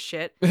over this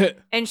shit.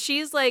 And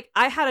she's like,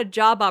 I had a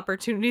job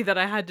opportunity that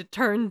I had to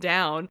turn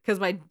down because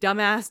my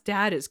dumbass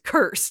dad is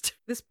cursed.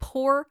 This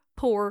poor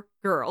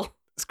girl.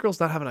 This girl's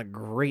not having a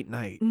great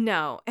night.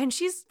 No. And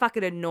she's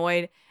fucking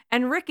annoyed.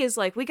 And Rick is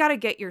like, we got to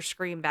get your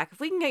scream back. If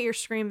we can get your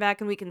scream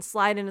back and we can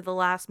slide into the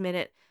last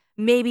minute,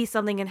 maybe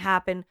something can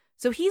happen.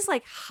 So he's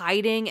like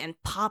hiding and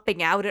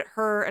popping out at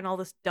her and all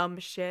this dumb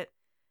shit.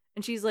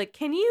 And she's like,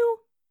 can you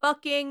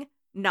fucking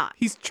not?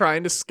 He's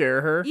trying to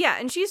scare her. Yeah,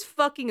 and she's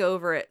fucking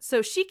over it.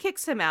 So she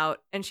kicks him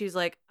out and she's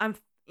like, I'm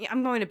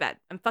going to bed.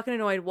 I'm fucking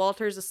annoyed.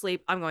 Walter's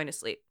asleep. I'm going to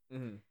sleep.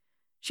 Mm-hmm.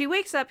 She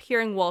wakes up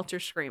hearing Walter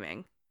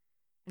screaming.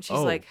 And she's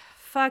like,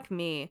 fuck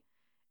me.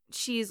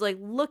 She's like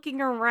looking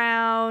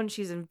around.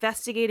 She's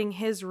investigating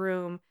his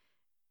room.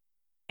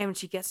 And when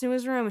she gets into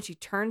his room and she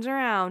turns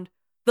around,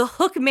 the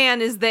Hook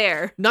Man is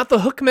there. Not the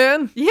Hook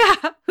Man? Yeah,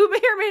 who may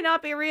or may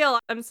not be real.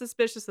 I'm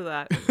suspicious of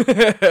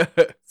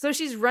that. So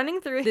she's running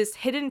through this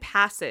hidden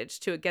passage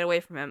to get away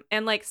from him.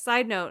 And like,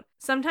 side note,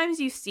 sometimes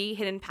you see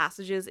hidden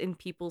passages in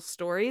people's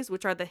stories,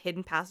 which are the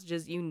hidden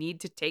passages you need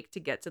to take to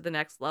get to the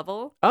next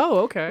level. Oh,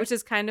 okay. Which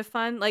is kind of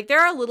fun. Like,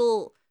 there are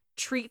little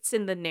treats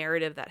in the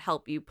narrative that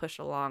help you push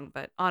along.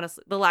 But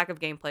honestly, the lack of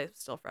gameplay is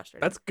still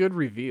frustrating. That's good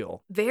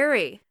reveal.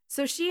 Very.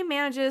 So she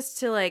manages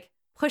to like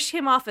push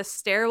him off a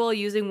stairwell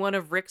using one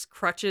of Rick's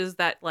crutches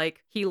that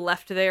like he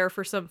left there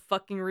for some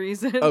fucking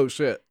reason. Oh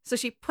shit. So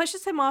she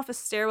pushes him off a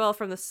stairwell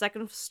from the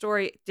second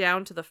story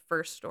down to the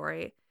first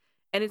story.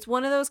 And it's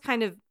one of those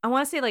kind of, I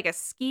want to say like a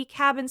ski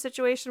cabin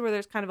situation where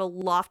there's kind of a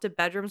loft of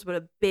bedrooms but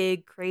a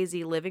big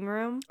crazy living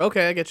room.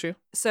 Okay, I get you.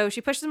 So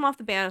she pushes him off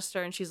the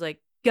banister and she's like,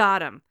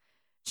 got him.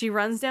 She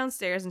runs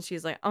downstairs and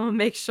she's like, I'm gonna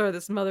make sure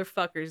this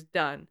motherfucker's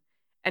done.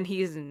 And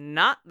he's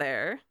not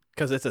there.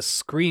 Because it's a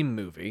Scream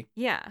movie.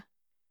 Yeah.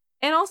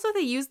 And also they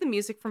use the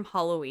music from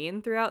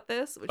Halloween throughout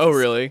this. Which is,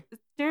 really?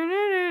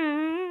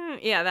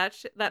 Yeah,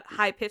 that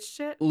high-pitched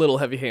shit. Little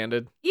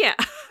heavy-handed. Yeah,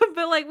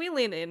 but like we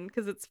lean in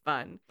because it's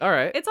fun. All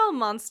right. It's all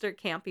monster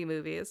campy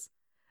movies.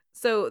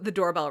 So the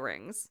doorbell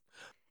rings.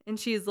 And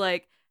she's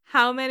like,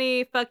 how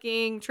many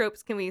fucking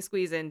tropes can we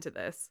squeeze into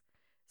this?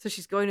 So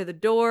she's going to the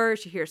door.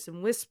 She hears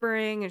some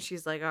whispering. And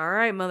she's like, all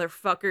right,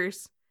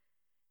 motherfuckers.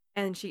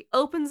 And she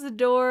opens the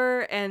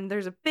door and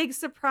there's a big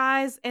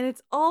surprise and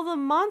it's all the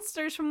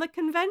monsters from the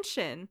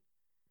convention.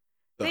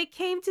 They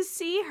came to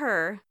see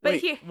her.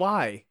 But wait,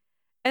 why?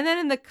 And then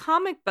in the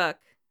comic book,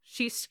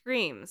 she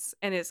screams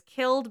and is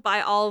killed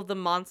by all of the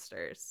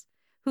monsters,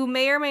 who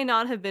may or may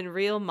not have been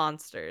real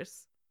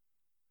monsters.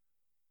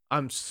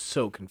 I'm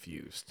so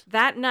confused.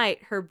 That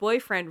night, her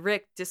boyfriend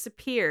Rick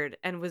disappeared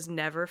and was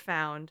never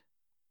found.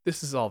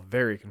 This is all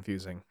very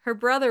confusing. Her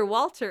brother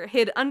Walter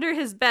hid under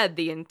his bed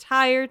the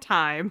entire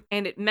time,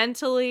 and it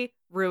mentally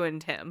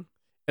ruined him.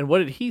 And what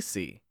did he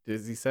see?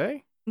 Does he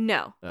say?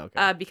 No.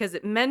 Okay. Because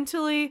it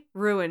mentally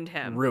ruined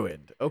him.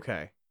 Ruined.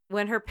 Okay.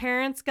 When her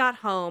parents got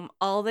home,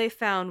 all they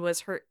found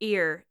was her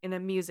ear in a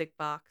music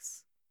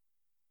box.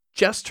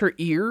 Just her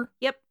ear?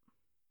 Yep.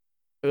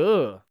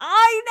 Ugh.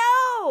 I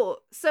know!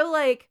 So,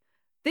 like,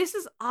 this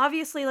is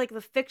obviously, like, the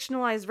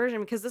fictionalized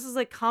version because this is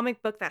a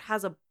comic book that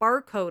has a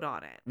barcode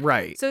on it.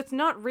 Right. So it's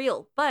not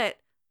real, but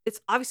it's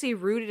obviously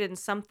rooted in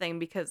something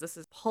because this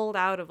is pulled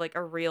out of, like,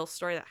 a real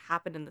story that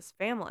happened in this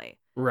family.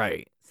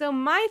 Right. So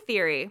my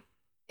theory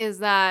is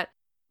that...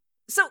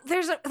 So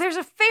there's a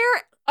fair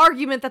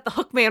argument that the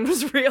Hook Man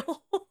was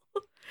real.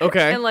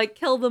 Okay. And, like,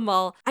 killed them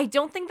all. I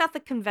don't think that the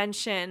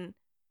convention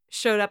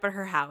showed up at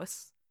her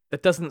house.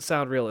 That doesn't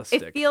sound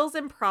realistic. It feels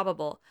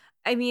improbable.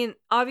 I mean,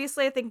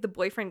 obviously, I think the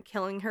boyfriend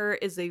killing her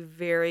is a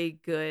very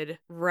good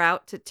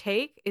route to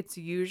take. It's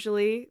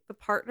usually the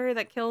partner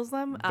that kills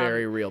them.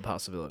 Very real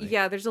possibility.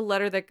 Yeah, there's a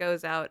letter that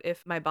goes out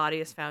if my body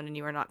is found and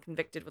you are not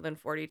convicted within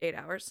 48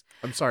 hours.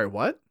 I'm sorry,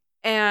 what?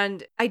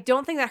 And I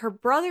don't think that her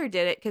brother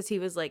did it because he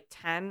was like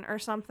 10 or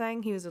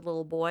something. He was a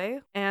little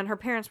boy and her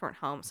parents weren't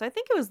home. So I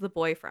think it was the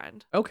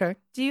boyfriend. Okay.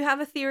 Do you have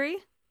a theory?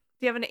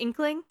 Do you have an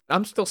inkling?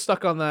 I'm still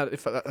stuck on that.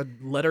 If a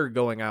letter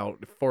going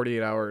out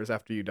 48 hours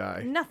after you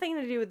die. Nothing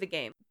to do with the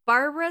game.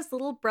 Barbara's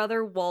little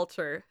brother,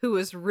 Walter, who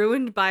was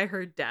ruined by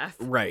her death.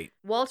 Right.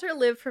 Walter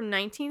lived from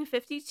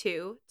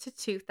 1952 to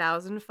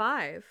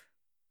 2005.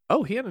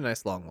 Oh, he had a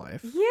nice long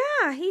life.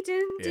 Yeah, he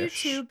didn't do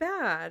too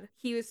bad.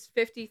 He was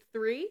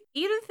 53.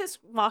 Edith is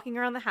walking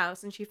around the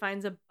house and she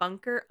finds a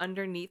bunker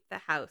underneath the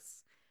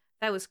house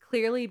that was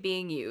clearly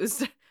being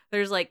used.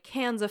 There's like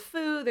cans of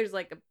food, there's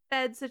like a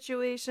bed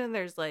situation,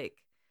 there's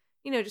like,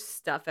 just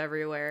stuff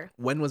everywhere.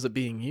 When was it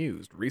being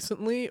used?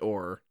 Recently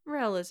or?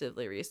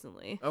 Relatively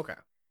recently. Okay.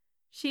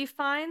 She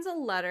finds a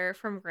letter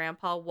from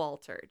Grandpa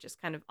Walter just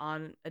kind of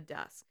on a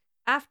desk.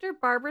 After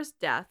Barbara's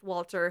death,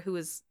 Walter, he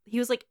was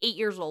like 8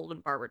 years old when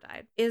Barbara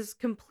died, is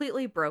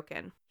completely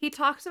broken. He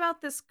talks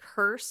about this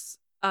curse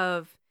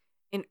of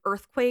an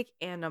earthquake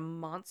and a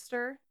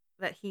monster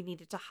that he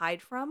needed to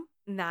hide from,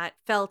 and that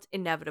felt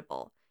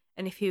inevitable.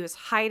 And if he was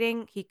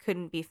hiding, he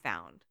couldn't be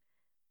found.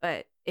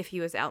 But if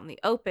he was out in the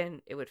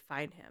open, it would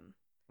find him.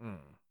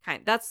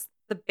 That's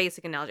the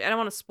basic analogy. I don't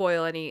want to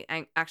spoil any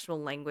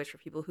actual language for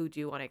people who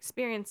do want to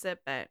experience it,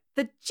 but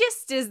the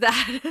gist is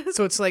that.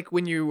 So it's like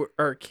when you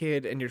are a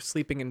kid and you're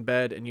sleeping in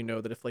bed and you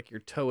know that if like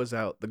your toe is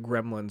out, the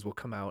gremlins will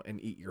come out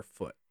and eat your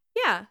foot.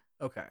 Yeah.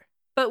 Okay.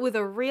 But with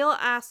a real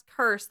ass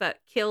curse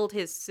that killed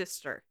his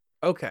sister.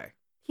 Okay.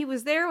 He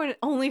was there when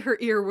only her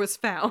ear was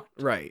found.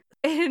 Right.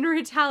 In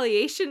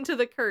retaliation to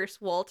the curse,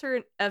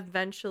 Walter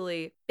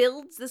eventually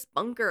builds this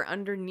bunker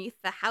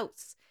underneath the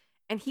house,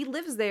 and he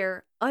lives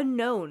there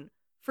unknown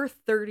for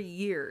 30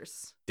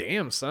 years.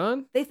 Damn,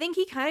 son. They think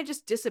he kind of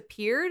just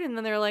disappeared, and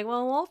then they're like,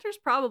 well, Walter's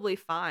probably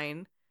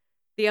fine.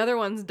 The other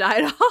ones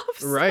died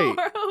off. Right.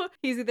 So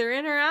he's either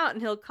in or out,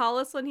 and he'll call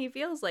us when he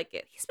feels like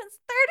it. He spends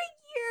 30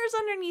 years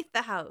underneath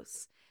the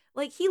house.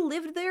 Like, he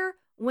lived there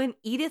when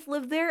Edith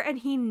lived there, and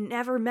he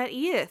never met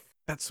Edith.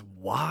 That's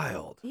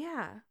wild.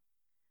 Yeah.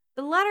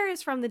 The letter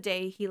is from the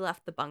day he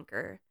left the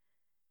bunker.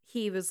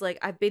 He was like,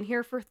 I've been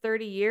here for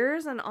 30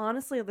 years, and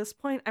honestly, at this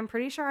point, I'm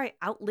pretty sure I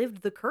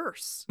outlived the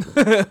curse.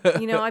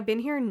 I've been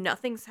here,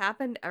 nothing's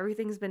happened,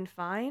 everything's been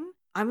fine.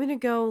 I'm gonna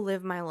go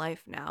live my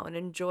life now and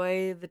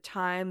enjoy the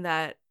time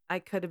that I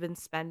could have been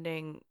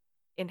spending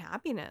in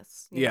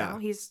happiness. You know?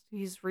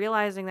 He's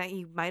realizing that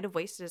he might have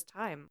wasted his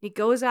time. He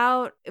goes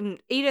out,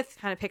 and Edith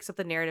kind of picks up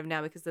the narrative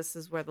now because this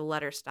is where the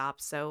letter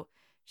stops, so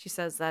she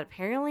says that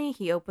apparently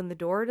he opened the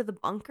door to the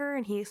bunker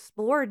and he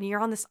explored, and you're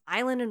on this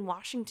island in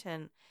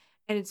Washington.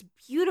 And it's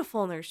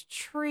beautiful, and there's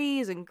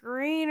trees and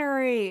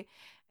greenery.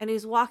 And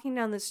he's walking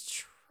down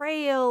this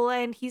trail,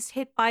 and he's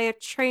hit by a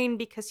train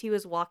because he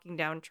was walking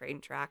down train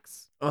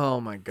tracks.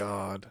 Oh my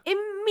God.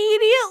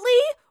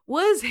 Immediately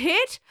was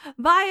hit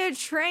by a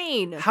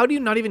train. How do you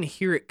not even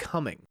hear it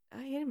coming?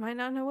 He might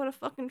not know what a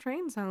fucking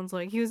train sounds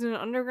like. He was in an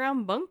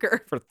underground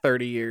bunker. For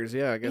 30 years,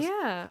 yeah, I guess.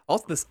 Yeah.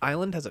 Also, this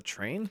island has a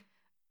train?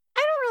 I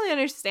don't really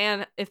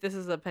understand if this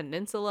is a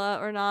peninsula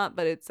or not,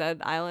 but it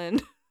said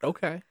island.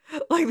 Okay.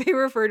 Like, they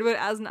refer to it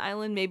as an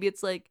island. Maybe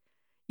it's like,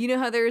 you know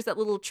how there's that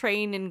little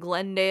train in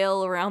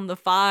Glendale around the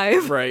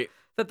 5? Right.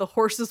 That the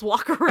horses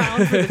walk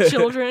around for the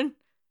children?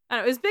 I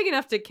don't know, it was big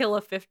enough to kill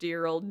a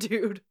 50-year-old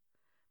dude.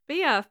 But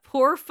yeah,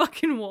 poor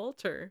fucking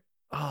Walter.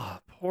 Oh,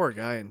 poor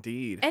guy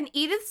indeed. And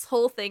Edith's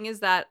whole thing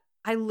is that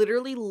I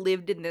literally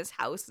lived in this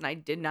house and I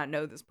did not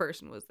know this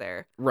person was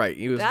there. Right.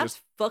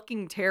 That's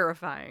fucking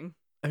terrifying.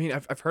 I mean,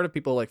 I've heard of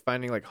people like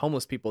finding like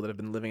homeless people that have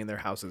been living in their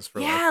houses for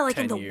like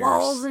 10 in the years.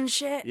 walls and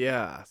shit.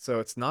 Yeah, so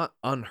it's not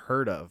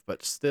unheard of,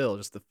 but still,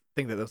 just to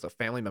think that there's a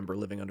family member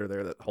living under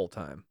there that whole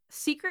time.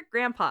 Secret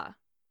Grandpa.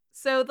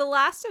 So the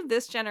last of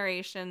this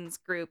generation's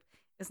group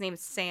is named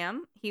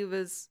Sam. He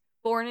was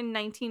born in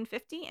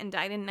 1950 and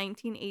died in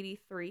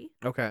 1983.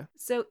 Okay.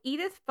 So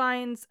Edith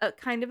finds a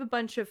kind of a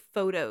bunch of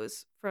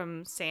photos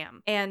from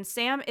Sam, and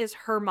Sam is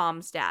her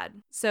mom's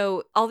dad.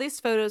 So all these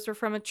photos were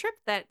from a trip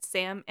that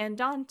Sam and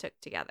Dawn took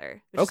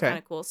together, which is kind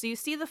of cool. So you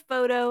see the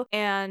photo,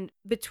 and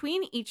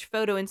between each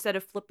photo, instead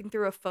of flipping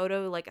through a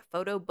photo like a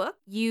photo book,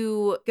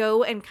 you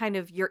go and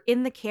you're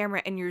in the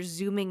camera and you're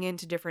zooming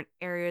into different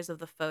areas of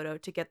the photo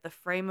to get the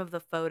frame of the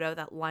photo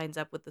that lines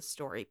up with the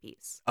story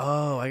piece.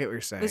 Oh, I get what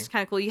you're saying. Which is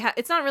kind of cool.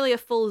 It's not really a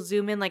full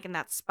zoom in like in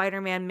that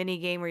Spider-Man mini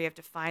game where you have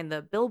to find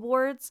the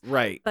billboards.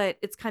 Right. But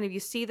it's kind of,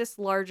 you see this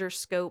larger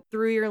scope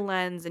through your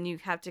lens and you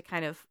have to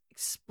kind of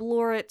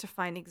explore it to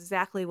find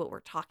exactly what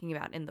we're talking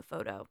about in the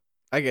photo.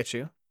 I get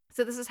you.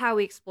 So this is how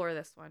we explore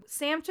this one.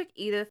 Sam took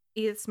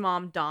Edith's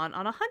mom, Dawn,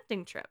 on a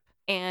hunting trip.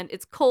 And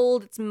it's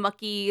cold, it's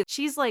mucky.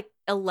 She's like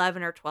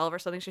 11 or 12 or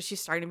something, so she's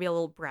starting to be a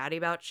little bratty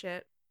about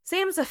shit.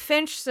 Sam's a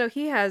Finch, so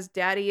he has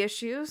daddy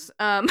issues.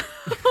 All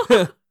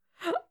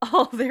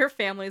their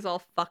family's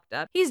all fucked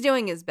up. He's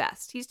doing his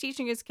best. He's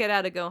teaching his kid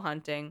how to go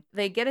hunting.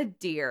 They get a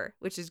deer,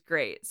 which is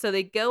great. So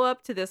they go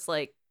up to this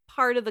like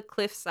part of the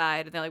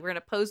cliffside and they're like, we're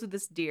going to pose with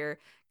this deer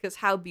because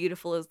how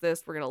beautiful is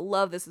this? We're going to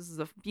love this. This is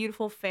a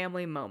beautiful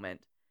family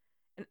moment.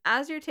 And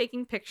as you're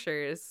taking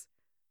pictures,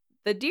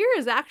 the deer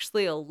is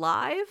actually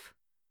alive,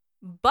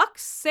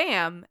 bucks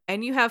Sam,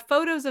 and you have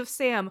photos of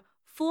Sam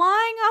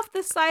flying off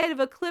the side of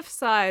a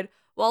cliffside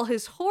while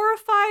his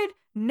horrified,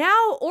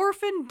 now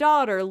orphaned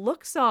daughter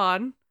looks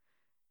on,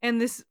 and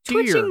this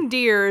twitching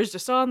deer is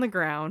just on the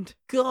ground.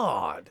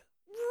 God.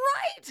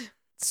 Right.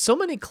 So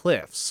many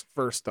cliffs,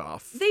 first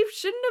off. They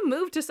shouldn't have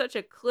moved to such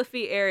a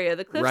cliffy area.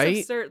 The cliffs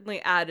have certainly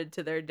added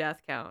to their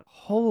death count.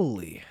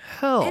 Holy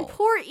hell. And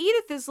poor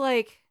Edith is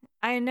like,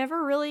 I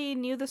never really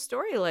knew the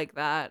story like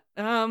that.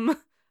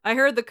 I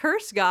heard the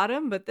curse got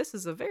him, but this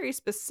is a very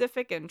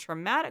specific and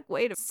traumatic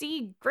way to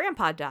see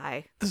Grandpa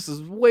die. This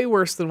is way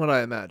worse than what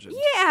I imagined.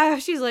 Yeah,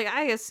 she's like,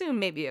 I assume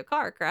maybe a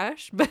car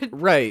crash, but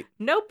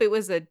nope, it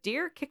was a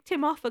deer kicked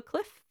him off a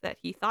cliff that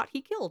he thought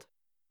he killed.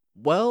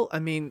 Well, I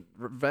mean,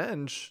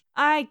 revenge.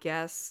 I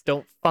guess.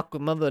 Don't fuck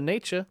with Mother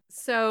Nature.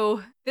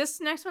 So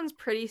this next one's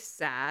pretty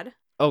sad.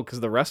 Oh,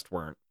 because the rest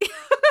weren't.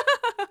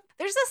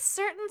 There's a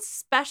certain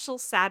special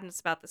sadness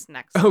about this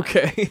next one.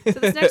 Okay.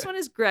 So this next one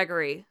is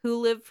Gregory, who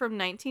lived from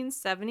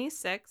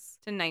 1976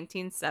 to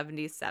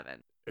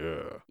 1977.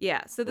 Ugh.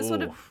 Yeah, so this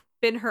would have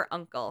been her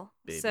uncle.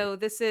 Baby. So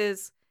this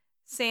is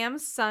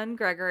Sam's son,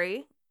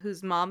 Gregory,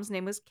 whose mom's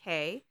name was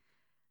Kay.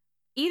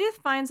 Edith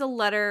finds a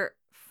letter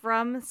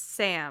from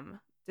Sam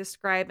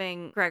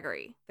describing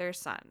Gregory, their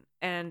son.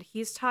 And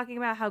he's talking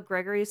about how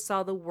Gregory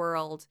saw the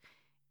world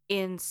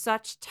in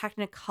such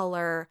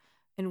technicolor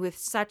and with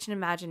such an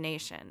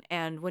imagination.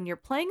 And when you're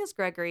playing as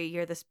Gregory,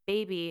 you're this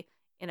baby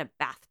in a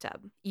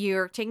bathtub.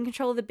 You're taking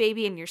control of the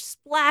baby and you're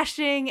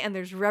splashing, and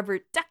there's rubber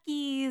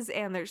duckies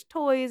and there's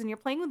toys, and you're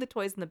playing with the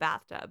toys in the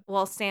bathtub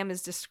while Sam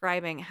is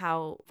describing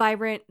how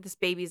vibrant this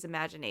baby's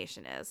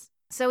imagination is.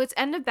 So it's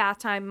end of bath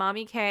time.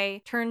 Mommy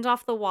Kay turns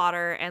off the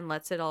water and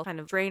lets it all kind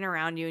of drain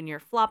around you, and you're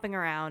flopping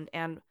around.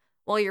 And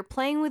while you're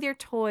playing with your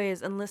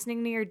toys and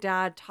listening to your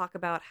dad talk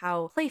about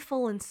how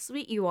playful and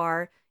sweet you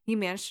are, you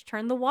manage to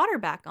turn the water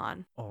back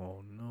on.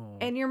 Oh, no.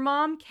 And your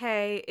mom,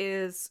 Kay,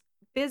 is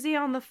busy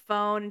on the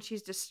phone and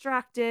she's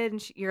distracted.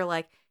 And you're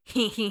like,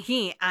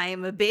 I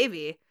am a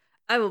baby.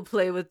 I will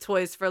play with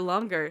toys for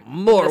longer.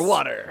 More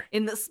water.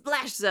 In the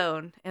splash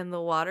zone. And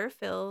the water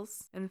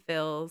fills and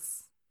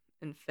fills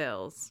and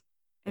fills.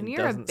 And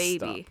you're a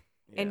baby.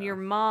 Yeah. And your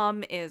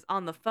mom is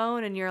on the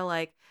phone and you're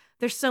like,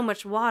 there's so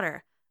much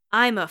water.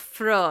 I'm a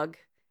frog.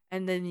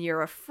 And then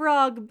you're a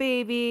frog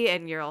baby,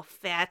 and you're all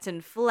fat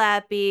and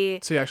flappy.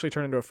 So you actually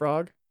turn into a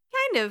frog?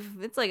 Kind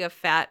of. It's like a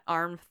fat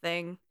arm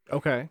thing.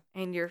 Okay.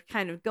 And you're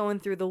kind of going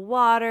through the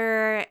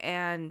water,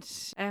 and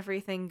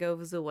everything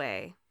goes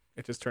away.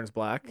 It just turns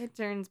black? It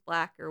turns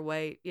black or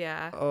white,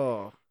 yeah.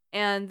 Oh.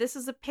 And this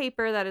is a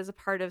paper that is a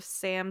part of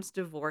Sam's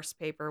divorce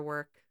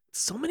paperwork.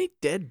 So many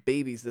dead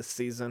babies this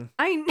season.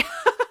 I know.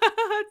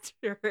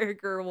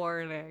 Trigger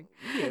warning.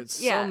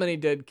 So many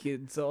dead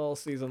kids all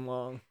season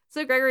long.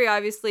 So Gregory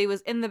obviously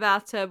was in the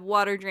bathtub,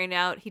 water drained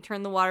out. He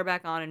turned the water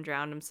back on and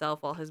drowned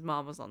himself while his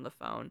mom was on the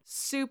phone.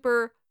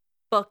 Super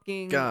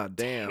fucking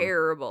goddamn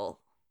terrible.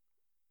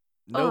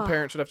 No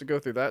parent should have to go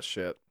through that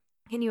shit.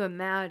 Can you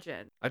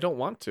imagine? I don't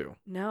want to.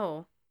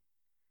 No.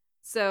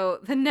 So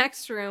the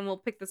next room, we'll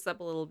pick this up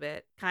a little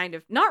bit. Kind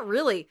of. Not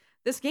really.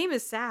 This game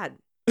is sad.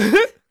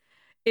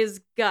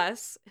 Is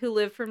Gus, who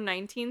lived from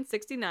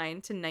 1969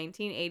 to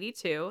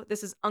 1982.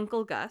 This is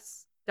Uncle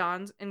Gus,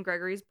 Don's and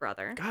Gregory's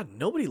brother. God,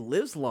 nobody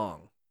lives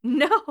long.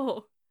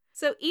 No.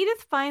 So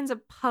Edith finds a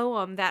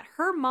poem that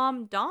her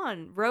mom,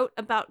 Dawn, wrote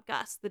about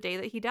Gus the day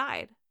that he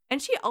died.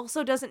 And she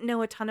also doesn't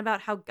know a ton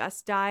about how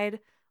Gus died.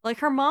 Like,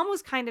 her mom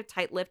was kind of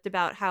tight-lipped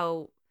about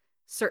how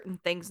certain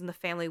things in the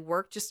family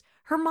work. Just,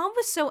 her mom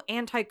was so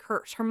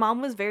anti-curse. Her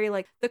mom was very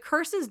like, the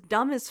curse is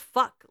dumb as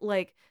fuck.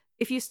 Like,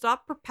 if you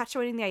stop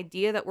perpetuating the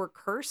idea that we're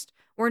cursed,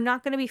 we're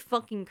not going to be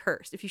fucking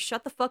cursed. If you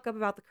shut the fuck up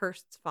about the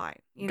curse, it's fine.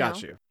 You know?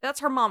 Got you.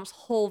 That's her mom's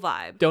whole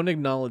vibe. Don't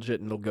acknowledge it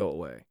and it'll go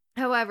away.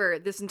 However,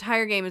 this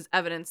entire game is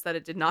evidence that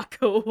it did not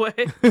go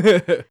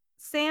away.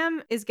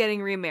 Sam is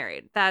getting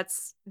remarried.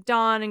 That's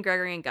Dawn and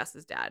Gregory and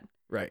Gus's dad.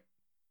 Right.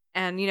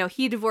 And, you know,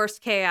 he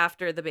divorced Kay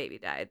after the baby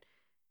died.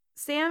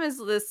 Sam is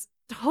this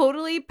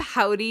totally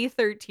pouty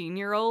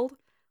 13-year-old.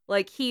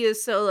 Like, he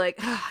is so like,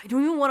 I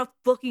don't even want to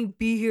fucking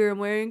be here. I'm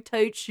wearing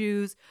tight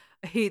shoes.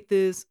 I hate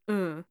this.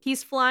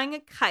 He's flying a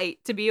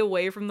kite to be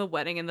away from the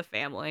wedding and the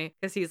family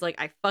because he's like,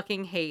 I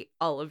fucking hate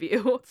all of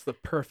you. It's the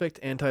perfect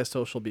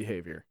antisocial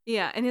behavior.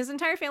 Yeah, and his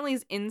entire family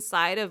is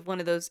inside of one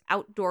of those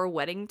outdoor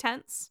wedding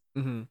tents.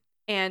 Mm-hmm.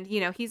 And, you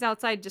know, he's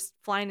outside just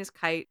flying his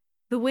kite.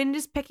 The wind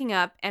is picking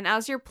up, and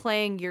as you're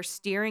playing, you're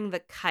steering the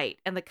kite,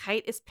 and the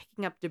kite is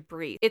picking up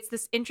debris. It's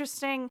this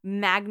interesting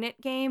magnet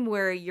game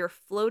where you're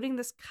floating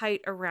this kite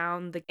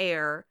around the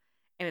air,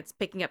 and it's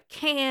picking up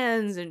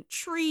cans and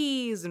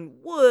trees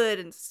and wood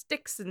and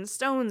sticks and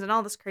stones and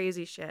all this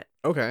crazy shit.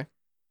 Okay.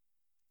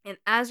 And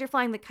as you're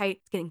flying the kite,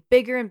 it's getting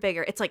bigger and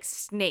bigger. It's like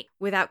Snake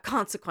without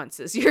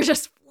consequences. You're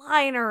just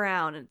flying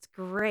around, and it's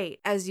great.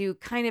 As you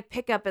kind of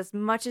pick up as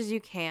much as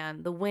you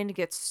can, the wind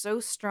gets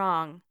so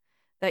strong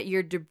that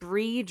your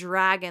debris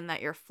dragon that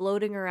you're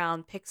floating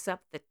around picks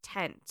up the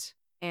tent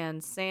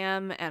and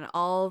Sam and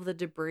all of the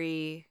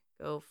debris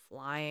go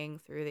flying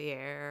through the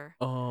air.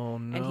 Oh,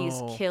 no. And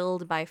he's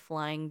killed by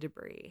flying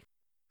debris.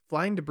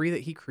 Flying debris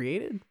that he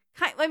created?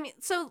 I mean,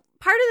 so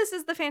part of this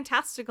is the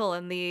fantastical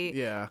and the,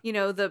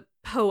 the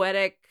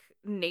poetic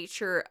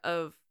nature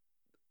of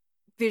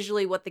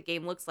visually what the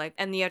game looks like.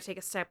 And you have to take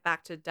a step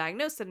back to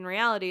diagnose it in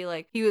reality.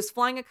 Like, he was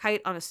flying a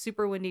kite on a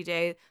super windy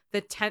day.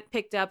 The tent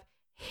picked up,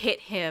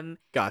 hit him.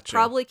 Gotcha.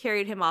 Probably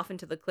carried him off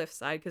into the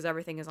cliffside because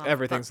everything's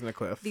in the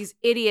cliff. These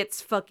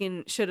idiots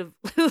fucking should have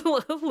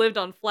lived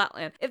on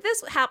flatland. If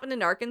this happened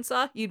in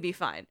Arkansas, you'd be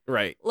fine.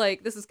 Right.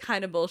 Like, this is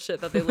kind of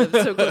bullshit that they lived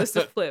so close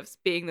to cliffs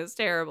being this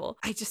terrible.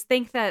 I just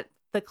think that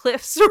the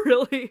cliffs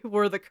really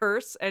were the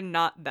curse and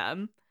not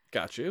them.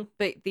 Got you.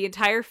 But the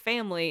entire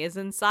family is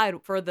inside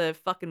for the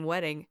fucking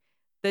wedding.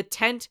 The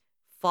tent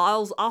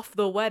falls off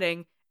the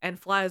wedding and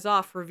flies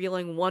off,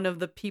 revealing one of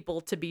the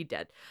people to be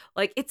dead.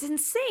 Like, it's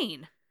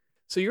insane.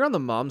 So you're on the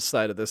mom's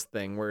side of this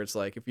thing where it's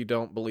like, if you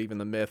don't believe in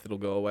the myth, it'll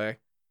go away?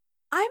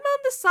 I'm on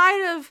the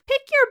side of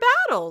pick your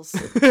battles.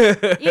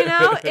 You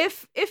know,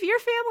 if your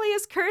family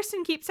is cursed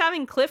and keeps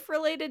having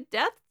cliff-related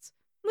deaths,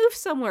 move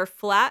somewhere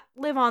flat,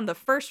 live on the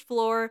first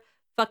floor,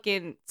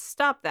 fucking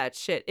stop that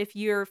shit. If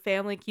your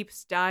family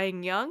keeps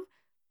dying young,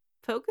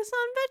 focus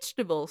on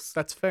vegetables.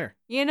 That's fair.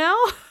 You know?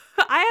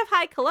 I have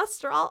high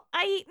cholesterol.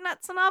 I eat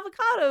nuts and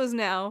avocados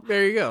now.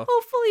 There you go.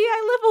 Hopefully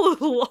I live a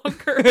little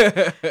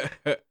longer.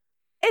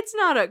 It's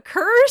not a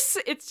curse.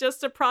 It's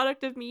just a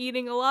product of me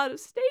eating a lot of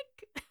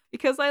steak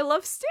because I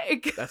love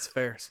steak. That's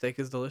fair. Steak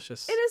is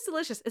delicious. It is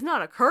delicious. It's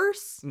not a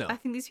curse. No. I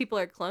think these people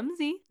are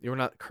clumsy. You're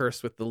not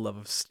cursed with the love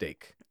of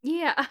steak.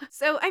 Yeah.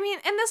 So, I mean,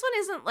 and this one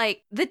isn't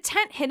like the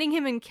tent hitting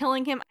him and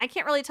killing him. I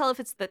can't really tell if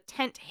it's the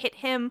tent hit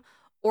him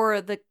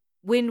or the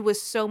wind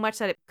was so much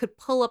that it could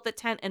pull up the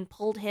tent and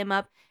pulled him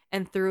up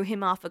and threw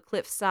him off a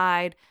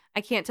cliffside.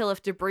 I can't tell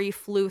if debris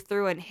flew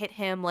through and hit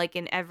him like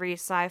in every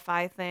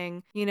sci-fi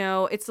thing. You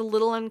know, it's a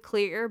little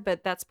unclear,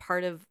 but that's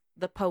part of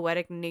the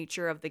poetic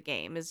nature of the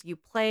game is you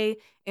play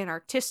an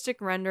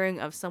artistic rendering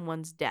of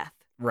someone's death.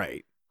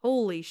 Right.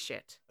 Holy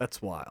shit.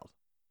 That's wild.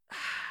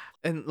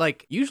 And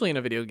like usually in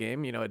a video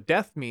game, you know, a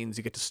death means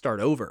you get to start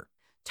over.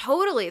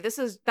 Totally.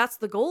 That's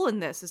the goal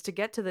in this is to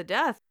get to the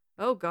death.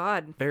 Oh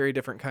God. Very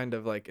different kind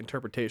of like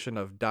interpretation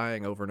of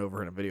dying over and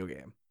over in a video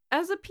game.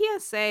 As a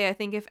PSA, I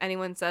think if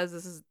anyone says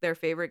this is their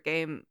favorite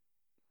game,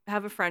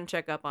 have a friend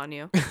check up on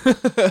you.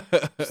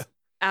 Just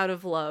out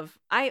of love.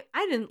 I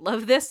didn't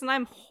love this and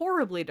I'm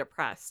horribly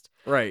depressed.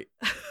 Right.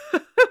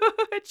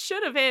 It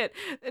should have hit.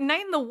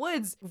 Night in the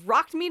Woods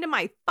rocked me to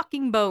my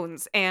fucking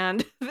bones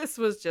and this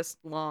was just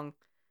long.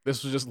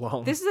 This was just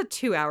long. This is a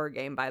 2-hour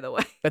game, by the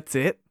way. That's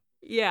it?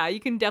 Yeah, you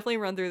can definitely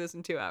run through this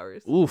in 2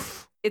 hours.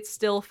 Oof. It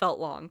still felt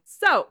long.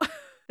 So,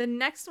 the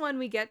next one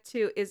we get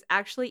to is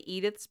actually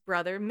Edith's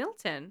brother,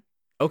 Milton.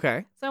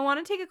 Okay. So, I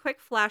want to take a quick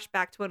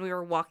flashback to when we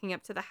were walking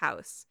up to the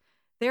house.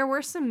 There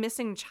were some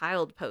missing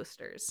child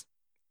posters.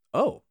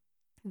 Oh.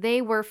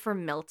 They were for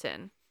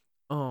Milton.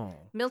 Oh.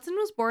 Milton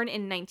was born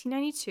in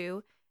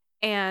 1992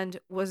 and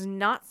was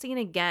not seen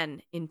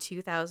again in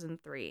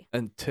 2003.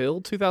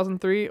 Until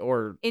 2003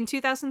 or? In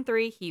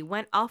 2003, he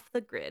went off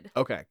the grid.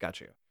 Okay,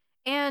 got you.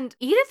 And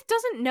Edith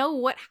doesn't know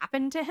what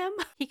happened to him.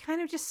 He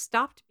kind of just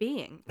stopped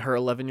being. Her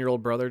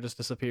 11-year-old brother just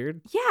disappeared?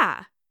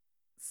 Yeah.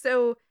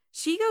 So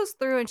she goes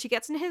through and she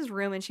gets in his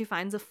room and she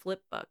finds a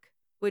flip book,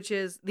 which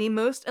is the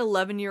most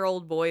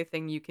 11-year-old boy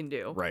thing you can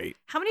do. Right.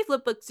 How many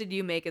flip books did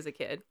you make as a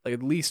kid? Like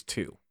at least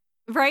 2.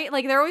 Right?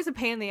 Like, they're always a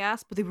pain in the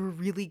ass, but they were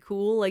really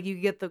cool. Like, you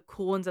could get the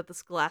cool ones at the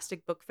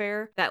Scholastic Book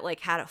Fair that,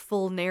 like, had a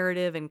full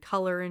narrative and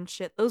color and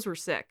shit. Those were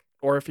sick.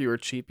 Or if you were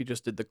cheap, you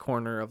just did the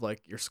corner of,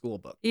 like, your school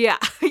book. Yeah.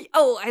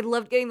 Oh, I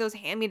loved getting those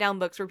hand-me-down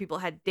books where people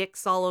had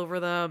dicks all over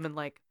them and,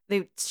 like,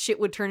 shit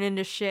would turn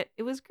into shit.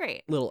 It was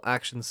great. Little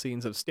action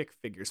scenes of stick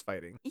figures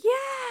fighting.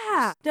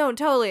 Yeah. No,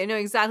 totally. I know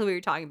exactly what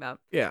you're talking about.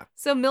 Yeah.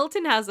 So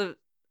Milton has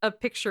a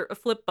picture, a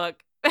flip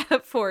book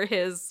for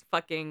his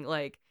fucking,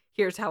 like,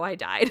 here's how I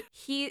died.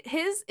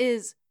 His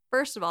is,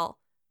 first of all,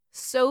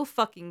 so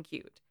fucking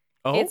cute.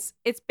 Oh?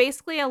 It's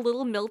basically a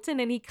little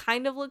Milton, and he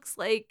kind of looks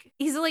like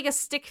he's like a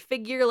stick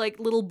figure, like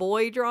little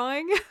boy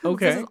drawing.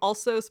 Okay. This is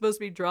also supposed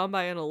to be drawn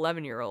by an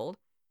 11-year-old.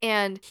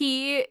 And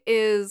he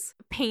is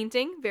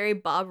painting very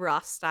Bob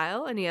Ross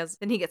style, and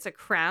he gets a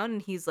crown,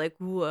 and he's like,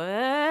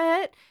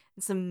 what?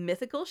 And some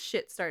mythical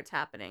shit starts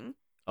happening.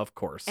 Of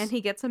course. And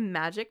he gets a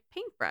magic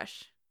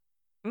paintbrush.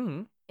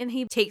 Mm-hmm. And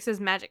he takes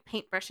his magic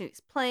paintbrush and he's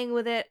playing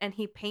with it, and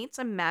he paints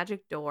a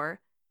magic door,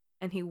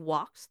 and he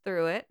walks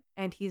through it,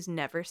 and he's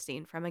never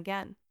seen from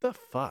again. The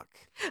fuck?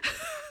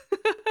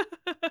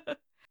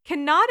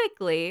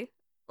 Canonically,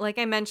 like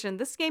I mentioned,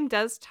 this game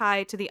does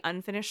tie to The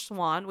Unfinished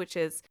Swan, which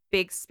is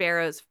Big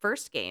Sparrow's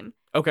first game.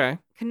 Okay.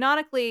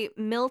 Canonically,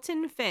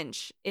 Milton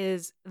Finch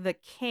is the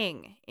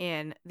king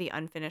in The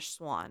Unfinished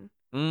Swan.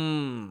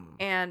 Mm.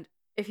 And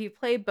if you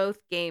play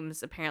both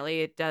games,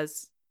 apparently it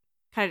does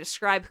kind of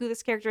describe who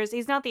this character is.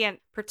 He's not the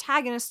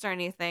protagonist or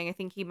anything. I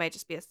think he might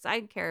just be a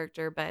side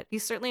character, but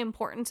he's certainly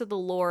important to the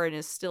lore and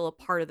is still a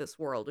part of this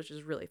world, which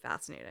is really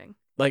fascinating.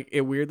 Like,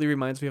 it weirdly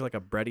reminds me of like a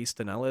Bret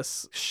Easton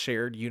Ellis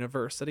shared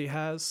universe that he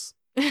has.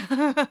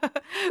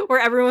 Where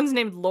everyone's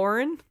named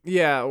Lauren.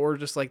 Yeah, or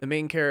just like the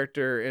main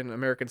character in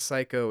American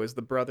Psycho is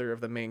the brother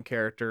of the main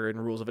character in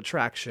Rules of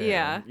Attraction.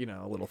 Yeah. You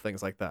know, little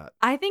things like that.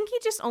 I think he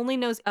just only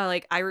knows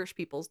like Irish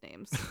people's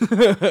names.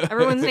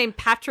 Everyone's named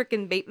Patrick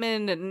and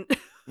Bateman and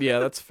yeah,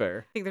 that's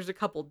fair. I think there's a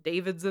couple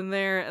Davids in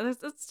there, and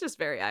it's just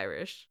very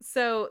Irish.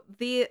 So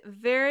the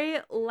very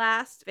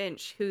last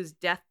Finch whose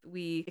death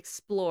we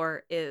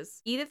explore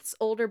is Edith's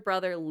older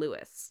brother,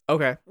 Lewis.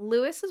 Okay.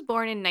 Lewis was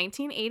born in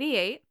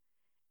 1988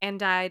 and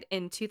died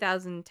in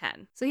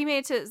 2010. So he made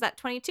it to, is that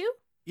 22?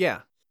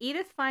 Yeah.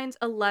 Edith finds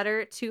a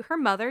letter to her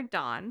mother,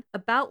 Dawn,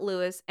 about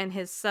Lewis and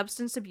his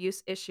substance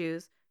abuse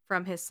issues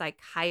from his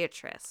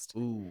psychiatrist.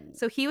 Ooh.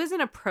 So he was in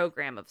a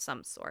program of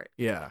some sort.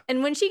 Yeah.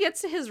 And when she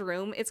gets to his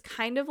room, it's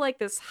kind of like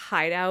this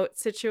hideout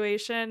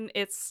situation.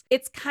 It's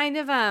kind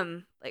of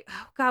like,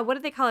 oh God, what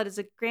do they call it? Is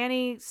it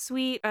granny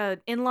suite,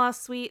 in-law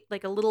suite,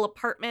 like a little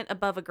apartment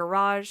above a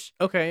garage?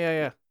 Okay,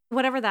 yeah.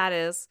 Whatever that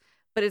is.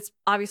 But it's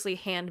obviously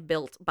hand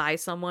built by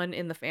someone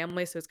in the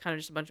family, so it's kind of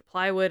just a bunch of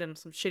plywood and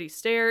some shitty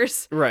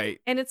stairs.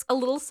 Right. And it's a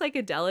little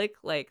psychedelic.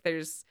 Like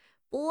there's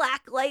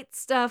black light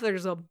stuff.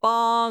 There's a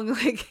bong.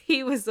 Like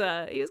he was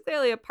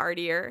clearly a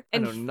partier.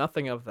 And I know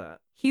nothing of that.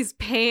 He's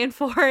paying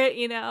for it,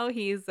 you know.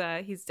 He's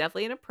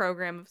definitely in a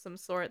program of some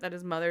sort that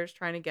his mother's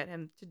trying to get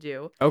him to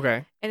do.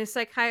 Okay. And his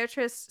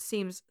psychiatrist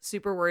seems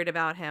super worried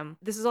about him.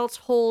 This is all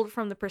told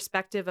from the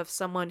perspective of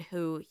someone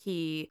who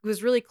he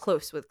was really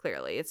close with,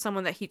 clearly. It's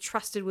someone that he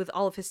trusted with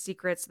all of his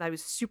secrets that I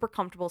was super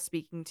comfortable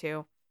speaking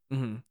to.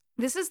 Mm-hmm.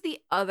 This is the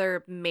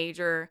other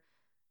major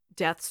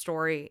death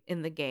story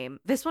in the game.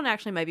 This one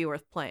actually might be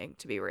worth playing,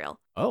 to be real.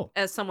 Oh.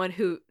 As someone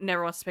who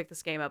never wants to pick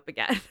this game up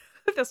again.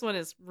 This one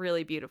is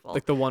really beautiful.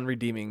 Like the one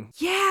redeeming.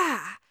 Yeah.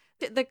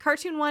 The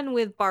cartoon one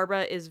with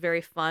Barbara is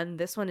very fun.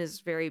 This one is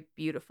very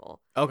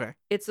beautiful. Okay.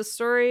 It's a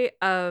story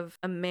of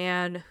a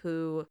man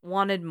who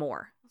wanted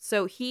more.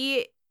 So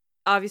he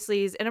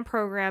obviously is in a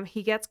program.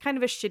 He gets kind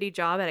of a shitty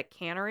job at a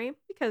cannery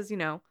because, you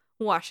know,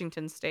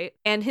 Washington State.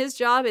 And his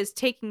job is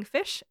taking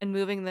fish and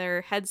moving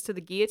their heads to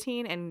the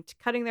guillotine and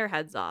cutting their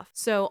heads off.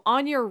 So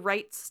on your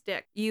right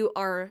stick, you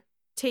are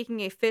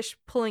taking a fish,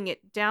 pulling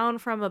it down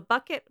from a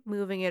bucket,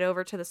 moving it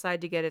over to the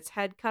side to get its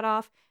head cut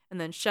off, and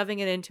then shoving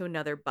it into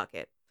another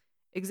bucket.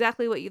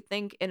 Exactly what you'd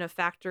think in a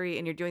factory,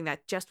 and you're doing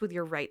that just with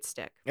your right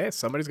stick. Yeah,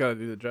 somebody's got to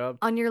do the job.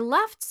 On your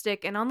left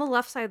stick and on the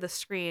left side of the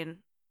screen,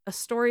 a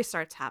story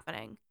starts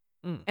happening.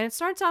 And it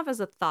starts off as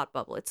a thought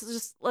bubble. It's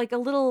just like a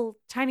little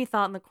tiny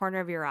thought in the corner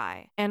of your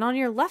eye. And on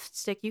your left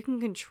stick, you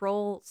can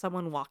control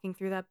someone walking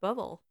through that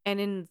bubble. And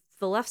in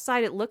the left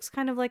side, it looks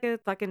kind of like a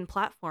fucking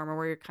platformer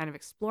where you're kind of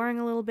exploring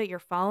a little bit. You're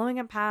following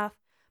a path.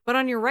 But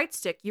on your right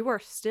stick, you are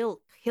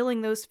still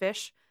killing those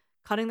fish,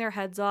 cutting their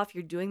heads off.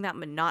 You're doing that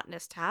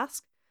monotonous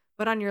task.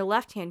 But on your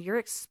left hand, you're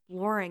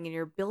exploring and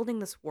you're building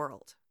this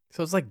world.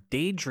 So it's like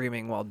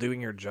daydreaming while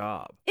doing your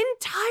job.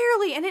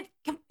 Entirely. And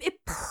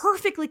it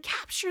perfectly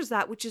captures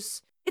that, which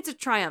is, it's a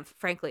triumph,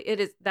 frankly.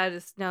 That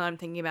is, now that I'm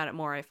thinking about it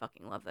more, I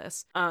fucking love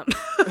this. I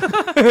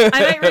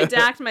might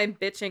redact my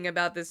bitching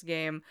about this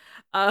game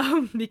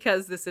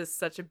because this is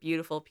such a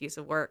beautiful piece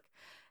of work.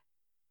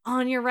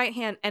 On your right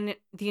hand, and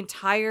the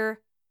entire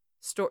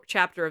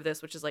chapter of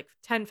this, which is like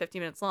 10, 15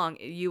 minutes long,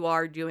 you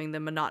are doing the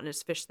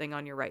monotonous fish thing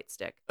on your right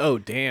stick. Oh,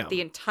 damn.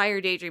 The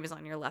entire daydream is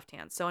on your left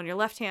hand. So on your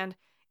left hand,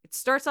 it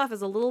starts off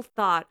as a little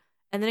thought,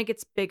 and then it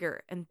gets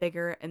bigger and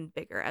bigger and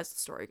bigger as the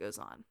story goes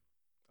on.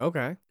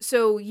 Okay.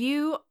 So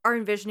you are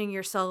envisioning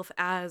yourself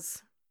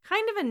as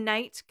kind of a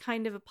knight,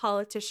 kind of a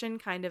politician,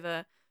 kind of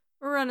a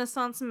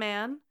Renaissance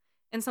man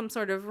in some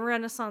sort of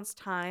Renaissance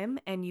time,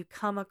 and you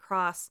come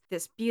across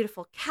this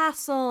beautiful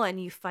castle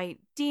and you fight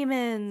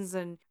demons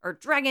or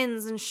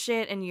dragons and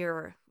shit, and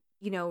you're,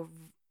 you know,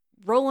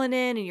 rolling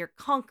in and you're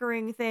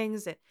conquering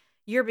things and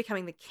you're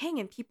becoming the king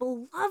and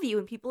people love you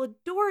and people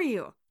adore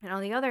you. And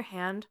on the other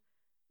hand,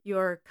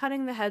 you're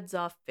cutting the heads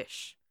off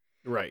fish.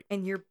 Right.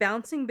 And you're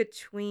bouncing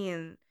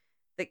between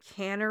the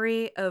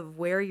cannery of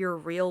where your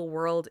real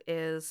world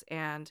is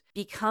and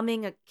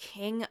becoming a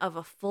king of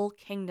a full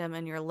kingdom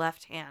in your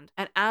left hand.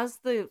 And as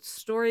the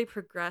story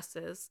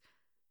progresses,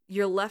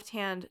 your left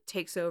hand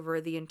takes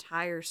over the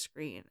entire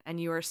screen and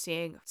you are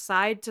seeing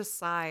side to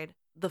side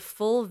the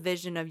full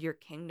vision of your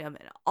kingdom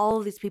and all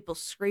of these people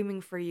screaming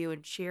for you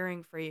and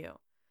cheering for you.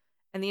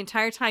 And the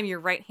entire time your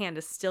right hand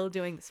is still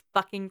doing this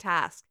fucking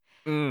task.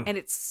 And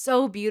it's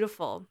so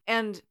beautiful.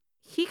 And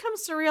he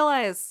comes to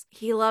realize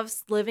he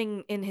loves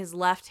living in his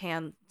left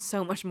hand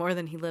so much more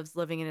than he lives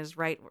living in his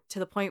right, to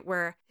the point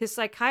where his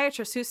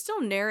psychiatrist, who's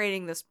still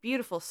narrating this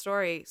beautiful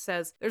story,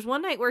 says there's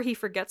one night where he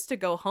forgets to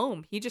go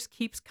home. He just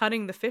keeps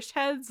cutting the fish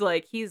heads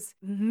like he's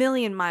a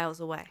million miles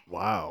away.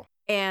 Wow.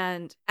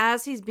 And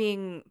as he's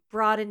being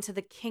brought into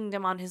the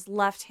kingdom on his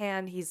left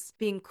hand, he's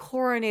being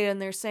coronated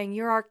and they're saying,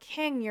 "You're our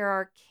king, you're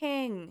our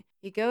king."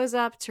 He goes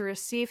up to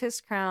receive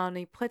his crown.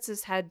 He puts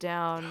his head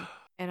down.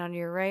 And on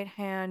your right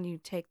hand, you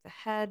take the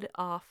head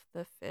off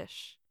the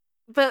fish.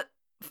 But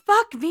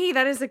fuck me,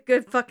 that is a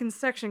good fucking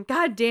section.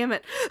 God damn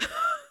it.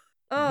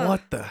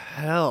 What the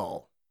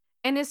hell?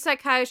 And his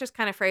psychiatrist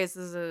kind of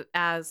phrases it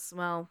as,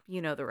 well,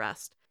 you know the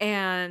rest.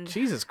 And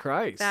Jesus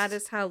Christ. that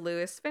is how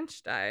Lewis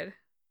Finch died.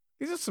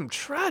 These are some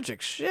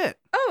tragic shit.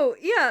 Oh,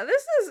 yeah,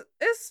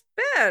 it's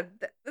bad.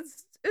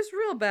 It's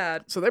real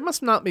bad. So there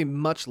must not be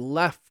much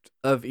left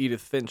of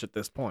Edith Finch at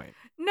this point.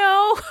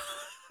 No.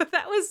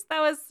 that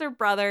was their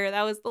brother.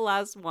 That was the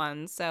last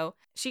one. So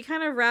she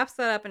kind of wraps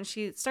that up and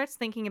she starts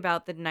thinking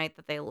about the night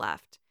that they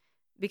left.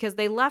 Because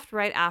they left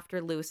right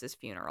after Lewis's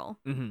funeral.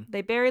 Mm-hmm.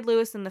 They buried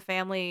Lewis in the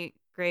family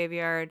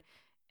graveyard,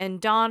 and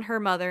Dawn, her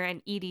mother,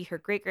 and Edie, her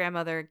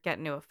great-grandmother, get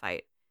into a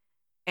fight.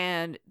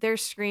 And they're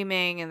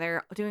screaming, and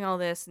they're doing all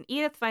this, and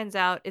Edith finds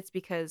out it's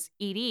because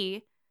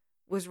Edie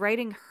was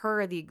writing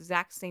her the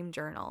exact same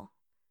journal,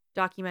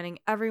 documenting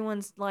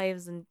everyone's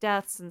lives and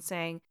deaths and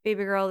saying,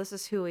 baby girl, this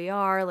is who we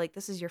are, like,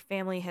 this is your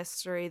family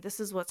history, this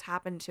is what's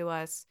happened to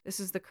us, this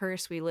is the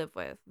curse we live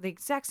with. The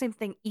exact same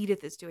thing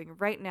Edith is doing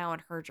right now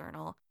in her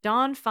journal.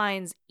 Dawn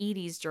finds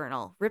Edie's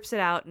journal, rips it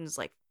out, and is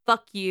like,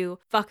 fuck you,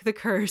 fuck the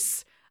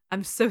curse,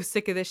 I'm so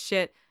sick of this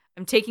shit,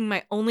 I'm taking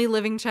my only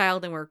living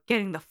child and we're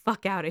getting the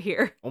fuck out of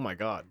here. Oh my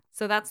God.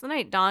 So that's the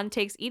night Dawn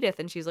takes Edith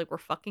and she's like, we're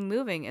fucking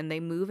moving, and they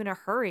move in a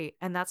hurry,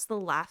 and that's the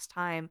last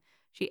time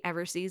she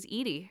ever sees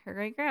Edie, her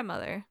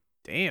great-grandmother.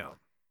 Damn.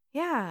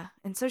 Yeah.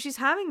 And so she's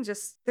having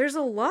there's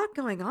a lot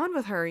going on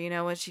with her,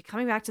 when she's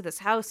coming back to this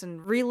house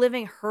and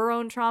reliving her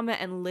own trauma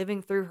and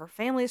living through her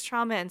family's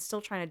trauma and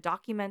still trying to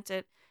document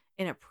it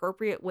in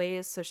appropriate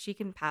ways so she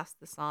can pass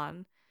this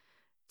on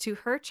to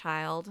her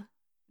child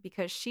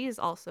because she is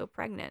also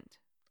pregnant.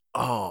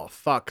 Oh,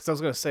 fuck. Because I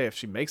was going to say if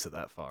she makes it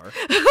that far.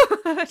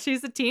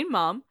 She's a teen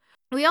mom.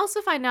 We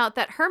also find out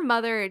that her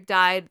mother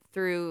died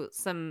through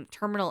some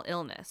terminal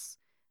illness.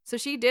 So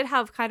she did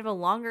have kind of a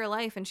longer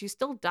life and she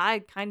still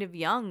died kind of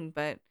young,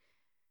 but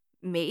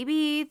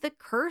maybe the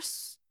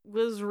curse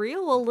was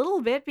real a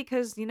little bit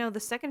because, the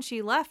second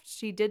she left,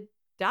 she did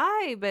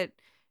die, but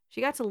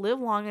she got to live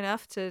long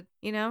enough to,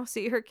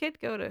 see her kid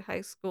go to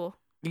high school.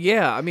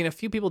 Yeah, I mean, a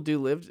few people do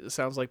live, it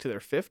sounds like, to their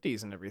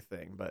 50s and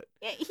everything, but...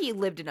 Yeah, he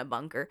lived in a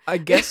bunker. I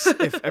guess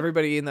if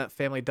everybody in that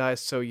family dies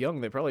so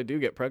young, they probably do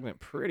get pregnant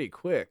pretty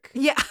quick.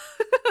 Yeah.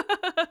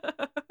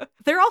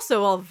 They're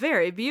also all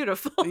very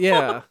beautiful.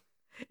 Yeah.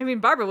 I mean,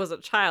 Barbara was a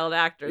child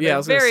actor.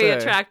 Yeah, They're a very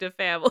attractive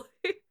family.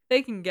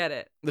 They can get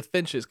it. The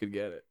Finches could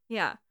get it.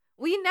 Yeah.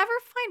 We never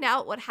find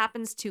out what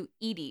happens to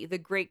Edie, the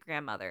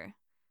great-grandmother.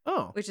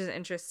 Oh. Which is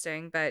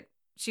interesting, but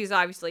she's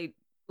obviously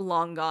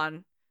long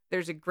gone.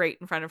 There's a great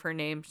in front of her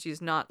name.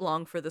 She's not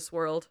long for this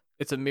world.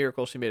 It's a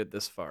miracle she made it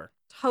this far.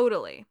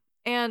 Totally.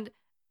 And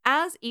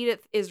as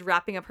Edith is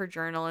wrapping up her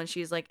journal and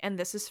she's like, and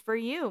this is for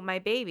you, my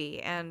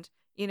baby. And,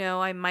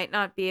 I might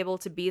not be able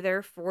to be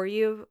there for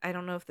you. I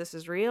don't know if this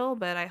is real,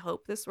 but I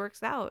hope this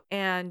works out.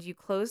 And you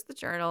close the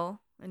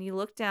journal and you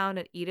look down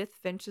at Edith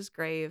Finch's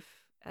grave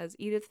as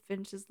Edith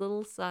Finch's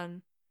little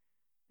son.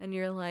 And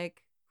you're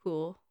like,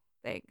 cool,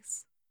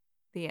 thanks.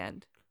 The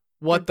end.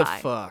 What Goodbye.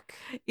 the fuck?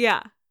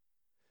 Yeah.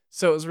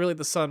 So it was really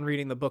the son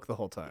reading the book the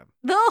whole time.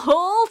 The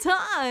whole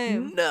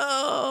time.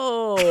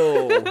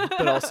 No.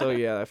 But also,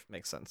 yeah, that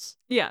makes sense.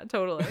 Yeah,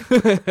 totally.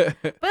 But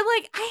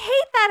I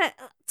hate that.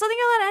 Something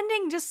about that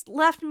ending just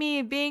left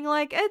me being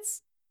like,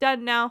 it's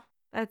done now.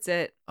 That's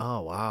it.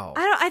 Oh, wow.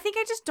 I think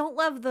I just don't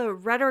love the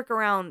rhetoric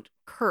around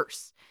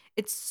curse.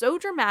 It's so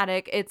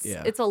dramatic.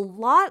 It's a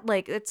lot.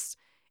 Like it's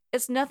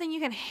nothing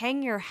you can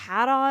hang your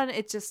hat on.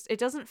 It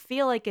doesn't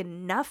feel like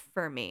enough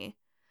for me.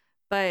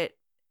 But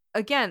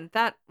again,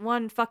 that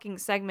one fucking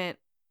segment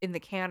in the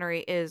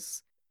cannery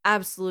is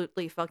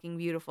absolutely fucking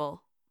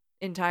beautiful.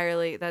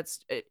 Entirely.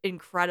 That's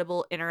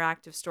incredible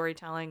interactive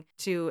storytelling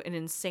to an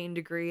insane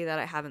degree that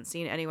I haven't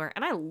seen anywhere.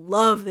 And I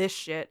love this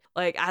shit.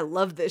 Like, I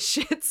love this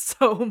shit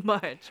so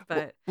much.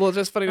 But well, it's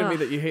just funny to me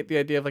that you hate the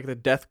idea of like the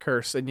death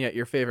curse, and yet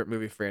your favorite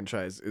movie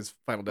franchise is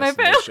Final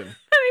Destination.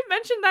 I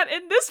mentioned that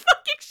in this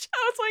fucking show,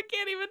 so I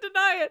can't even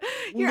deny it.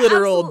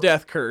 Literal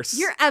death curse.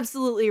 You're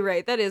absolutely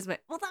right. That is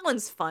that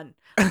one's fun.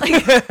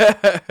 Like,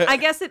 I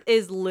guess it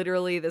is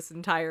literally this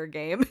entire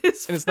game. And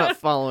it's not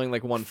following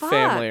like one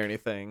family or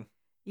anything.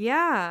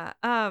 Yeah.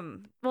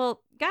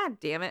 Well, god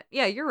damn it.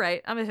 Yeah, you're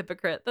right. I'm a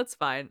hypocrite. That's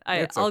fine.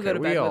 I'll go to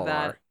bed with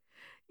that.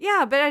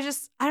 Yeah, but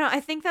I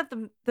think that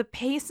the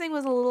pacing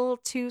was a little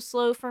too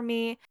slow for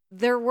me.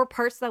 There were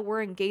parts that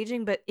were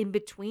engaging, but in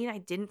between I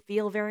didn't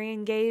feel very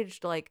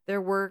engaged. Like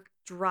there were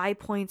dry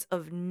points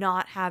of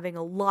not having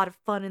a lot of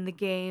fun in the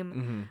game.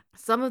 Mm-hmm.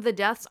 Some of the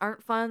deaths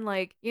aren't fun.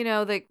 Like,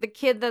 the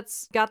kid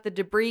that's got the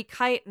debris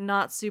kite,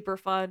 not super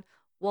fun.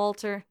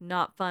 Walter,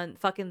 not fun.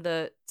 Fucking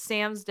the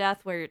Sam's death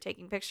where you're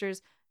taking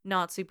pictures,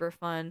 not super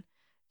fun.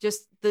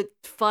 Just the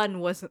fun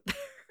wasn't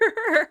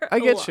there. I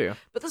get you.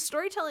 But the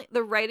storytelling,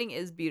 the writing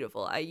is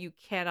beautiful. You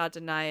cannot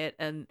deny it.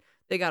 And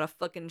They got a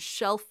fucking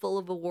shelf full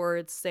of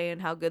awards saying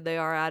how good they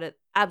are at it.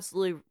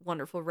 Absolutely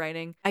wonderful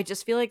writing. I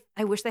just feel like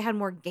I wish they had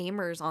more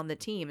gamers on the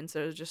team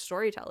instead of just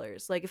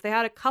storytellers. Like if they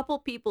had a couple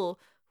people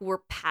who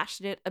were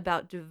passionate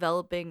about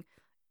developing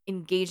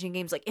engaging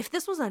games. Like if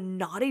this was a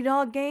Naughty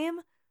Dog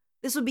game,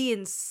 this would be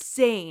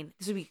insane.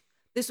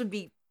 This would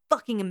be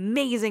fucking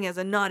amazing as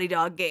a Naughty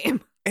Dog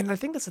game. And I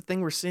think that's the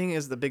thing we're seeing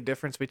is the big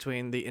difference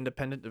between the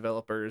independent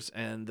developers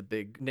and the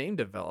big name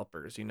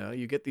developers. You know,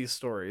 you get these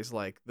stories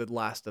like The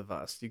Last of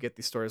Us. You get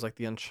these stories like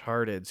the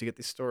Uncharted's. You get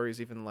these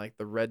stories even like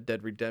the Red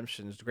Dead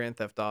Redemptions, Grand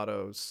Theft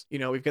Autos. You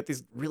know, we've got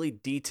these really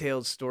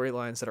detailed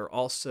storylines that are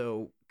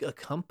also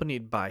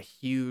accompanied by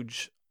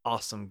huge,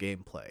 awesome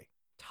gameplay.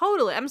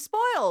 Totally. I'm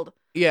spoiled.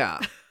 Yeah.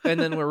 And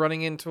then we're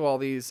running into all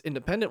these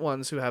independent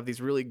ones who have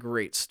these really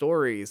great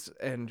stories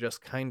and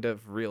just kind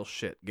of real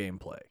shit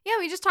gameplay. Yeah,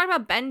 we just talked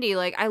about Bendy.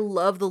 Like, I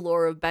love the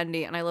lore of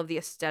Bendy and I love the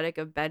aesthetic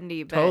of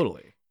Bendy. But,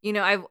 Totally. You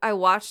know, I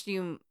watched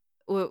you,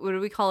 what do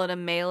we call it? A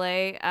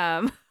melee?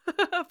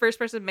 First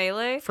person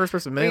melee? First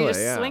person where melee, you're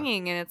just yeah.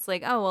 swinging and it's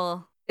like, oh,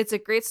 well, it's a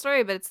great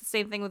story, but it's the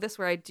same thing with this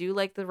where I do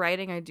like the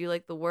writing, I do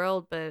like the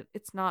world, but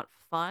it's not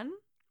fun.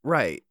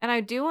 Right. And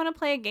I do want to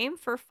play a game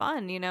for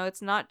fun. You know,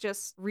 it's not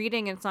just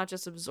reading, it's not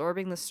just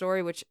absorbing the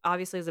story, which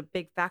obviously is a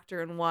big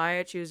factor in why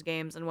I choose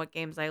games and what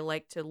games I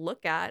like to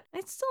look at. I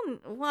still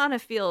want to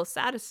feel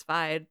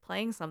satisfied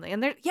playing something.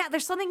 And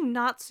there's something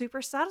not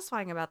super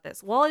satisfying about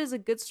this. While it is a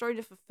good story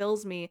that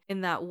fulfills me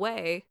in that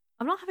way,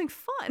 I'm not having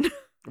fun.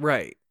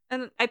 Right.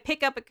 And I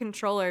pick up a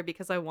controller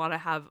because I want to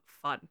have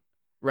fun.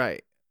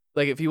 Right.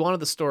 Like if you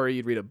wanted the story,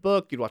 you'd read a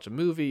book, you'd watch a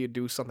movie, you'd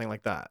do something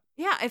like that.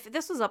 Yeah, if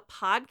this was a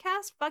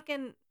podcast,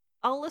 fucking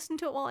I'll listen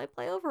to it while I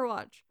play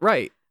Overwatch.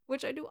 Right.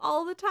 Which I do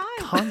all the time.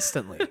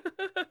 Constantly.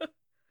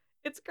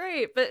 It's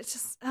great, but it's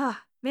just,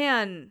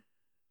 man.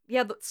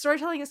 Yeah, the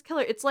storytelling is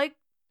killer. It's like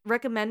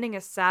recommending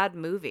a sad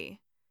movie.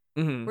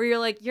 Mm-hmm. Where you're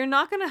like, you're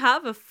not going to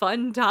have a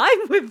fun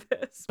time with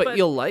this. But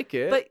you'll like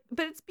it.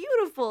 But it's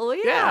beautiful,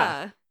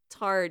 yeah. It's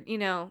hard, you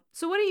know.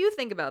 So what do you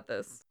think about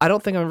this? I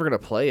don't think I'm ever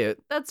going to play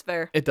it. That's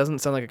fair. It doesn't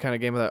sound like a kind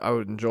of game that I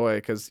would enjoy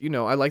because, you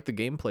know, I like the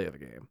gameplay of a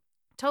game.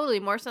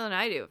 Totally, more so than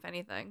I do, if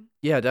anything.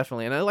 Yeah,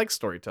 definitely. And I like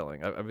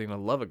storytelling. I mean, I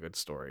love a good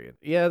story.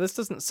 Yeah, this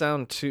doesn't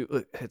sound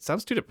too... It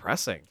sounds too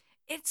depressing.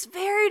 It's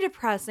very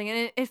depressing,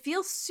 and it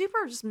feels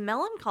super just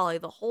melancholy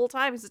the whole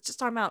time because it's just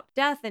talking about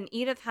death, and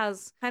Edith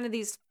has kind of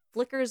these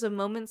flickers of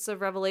moments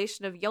of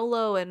revelation of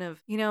YOLO and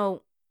of, you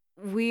know,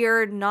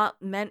 we're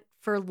not meant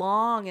for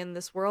long and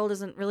this world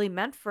isn't really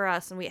meant for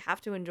us and we have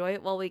to enjoy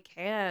it while we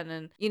can.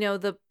 And, you know,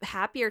 the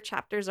happier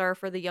chapters are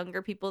for the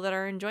younger people that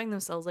are enjoying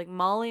themselves. Like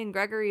Molly and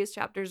Gregory's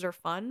chapters are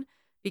fun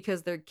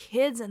because they're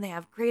kids and they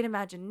have great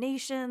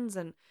imaginations,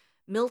 and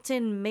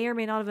Milton may or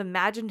may not have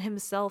imagined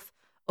himself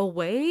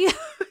away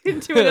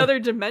into another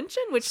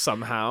dimension, which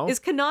somehow is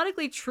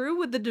canonically true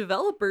with the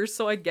developers,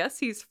 so I guess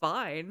he's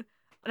fine.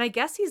 And I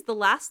guess he's the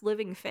last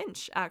living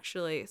Finch,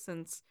 actually,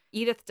 since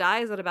Edith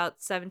dies at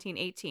about 17,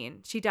 18.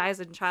 She dies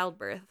in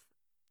childbirth.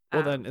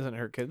 Well, then isn't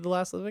her kid the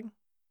last living?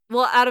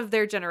 Well, out of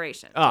their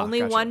generation. Oh, only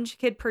gotcha. one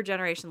kid per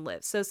generation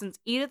lives. So since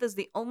Edith is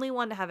the only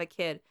one to have a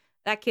kid,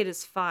 that kid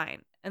is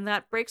fine. And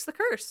that breaks the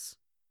curse.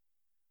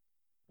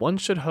 One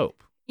should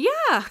hope.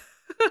 Yeah.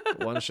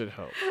 One should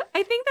hope.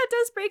 I think that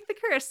does break the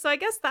curse. So I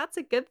guess that's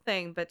a good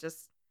thing. But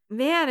just,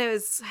 man, it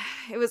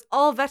was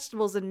all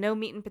vegetables and no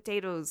meat and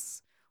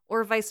potatoes.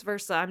 Or vice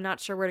versa. I'm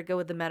not sure where to go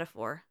with the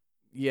metaphor.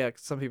 Yeah,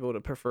 some people would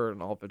have preferred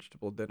an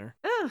all-vegetable dinner.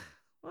 Ugh,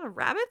 what,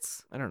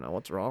 rabbits? I don't know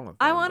what's wrong with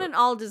I want an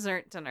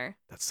all-dessert dinner.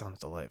 That sounds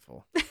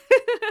delightful. You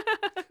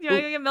want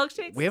to go get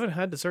milkshakes? We haven't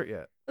had dessert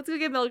yet. Let's go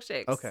get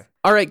milkshakes. Okay.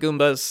 All right,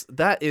 Goombas.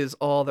 That is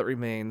all that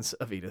remains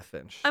of Edith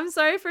Finch. I'm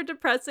sorry for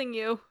depressing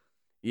you.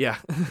 Yeah.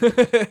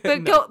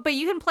 But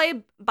you can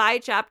play by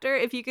chapter.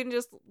 If you can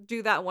just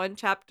do that one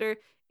chapter,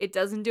 it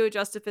doesn't do it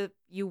justice if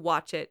you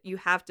watch it. You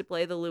have to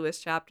play the Lewis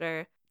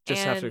chapter.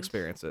 Just have to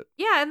experience it.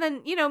 Yeah, and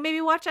then, you know, maybe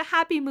watch a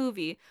happy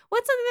movie.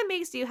 What's something that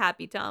makes you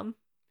happy, Tom?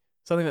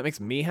 Something that makes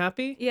me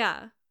happy?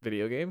 Yeah.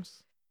 Video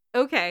games.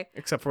 Okay.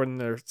 Except for when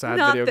they're sad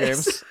Not video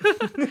this.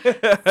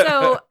 games.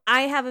 So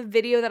I have a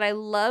video that I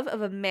love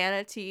of a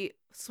manatee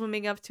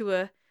swimming up to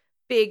a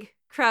big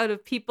crowd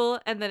of people,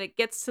 and then it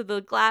gets to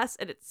the glass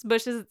and it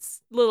smushes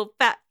its little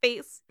fat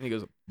face. And he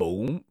goes,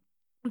 boom.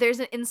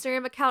 There's an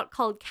Instagram account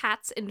called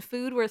Cats in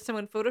Food where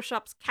someone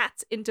photoshops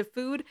cats into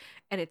food,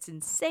 and it's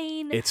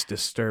insane. It's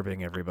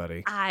disturbing,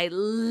 everybody. I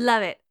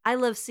love it. I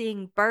love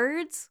seeing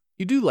birds.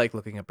 You do like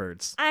looking at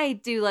birds. I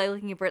do like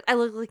looking at birds. I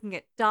love looking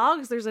at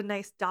dogs. There's a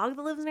nice dog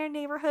that lives in our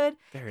neighborhood.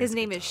 His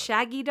name is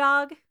Shaggy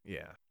Dog.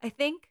 Yeah. I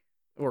think.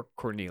 Or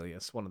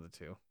Cornelius, one of the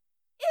two.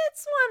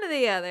 It's one or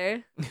the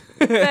other.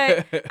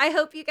 But I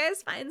hope you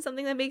guys find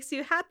something that makes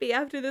you happy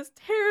after this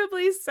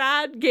terribly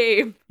sad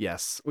game.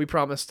 Yes, we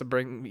promise to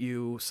bring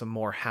you some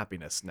more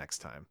happiness next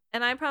time.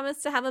 And I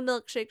promise to have a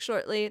milkshake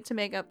shortly to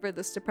make up for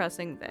this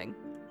depressing thing.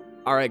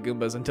 All right,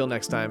 Goombas, until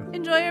next time.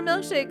 Enjoy your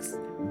milkshakes.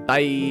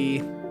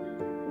 Bye.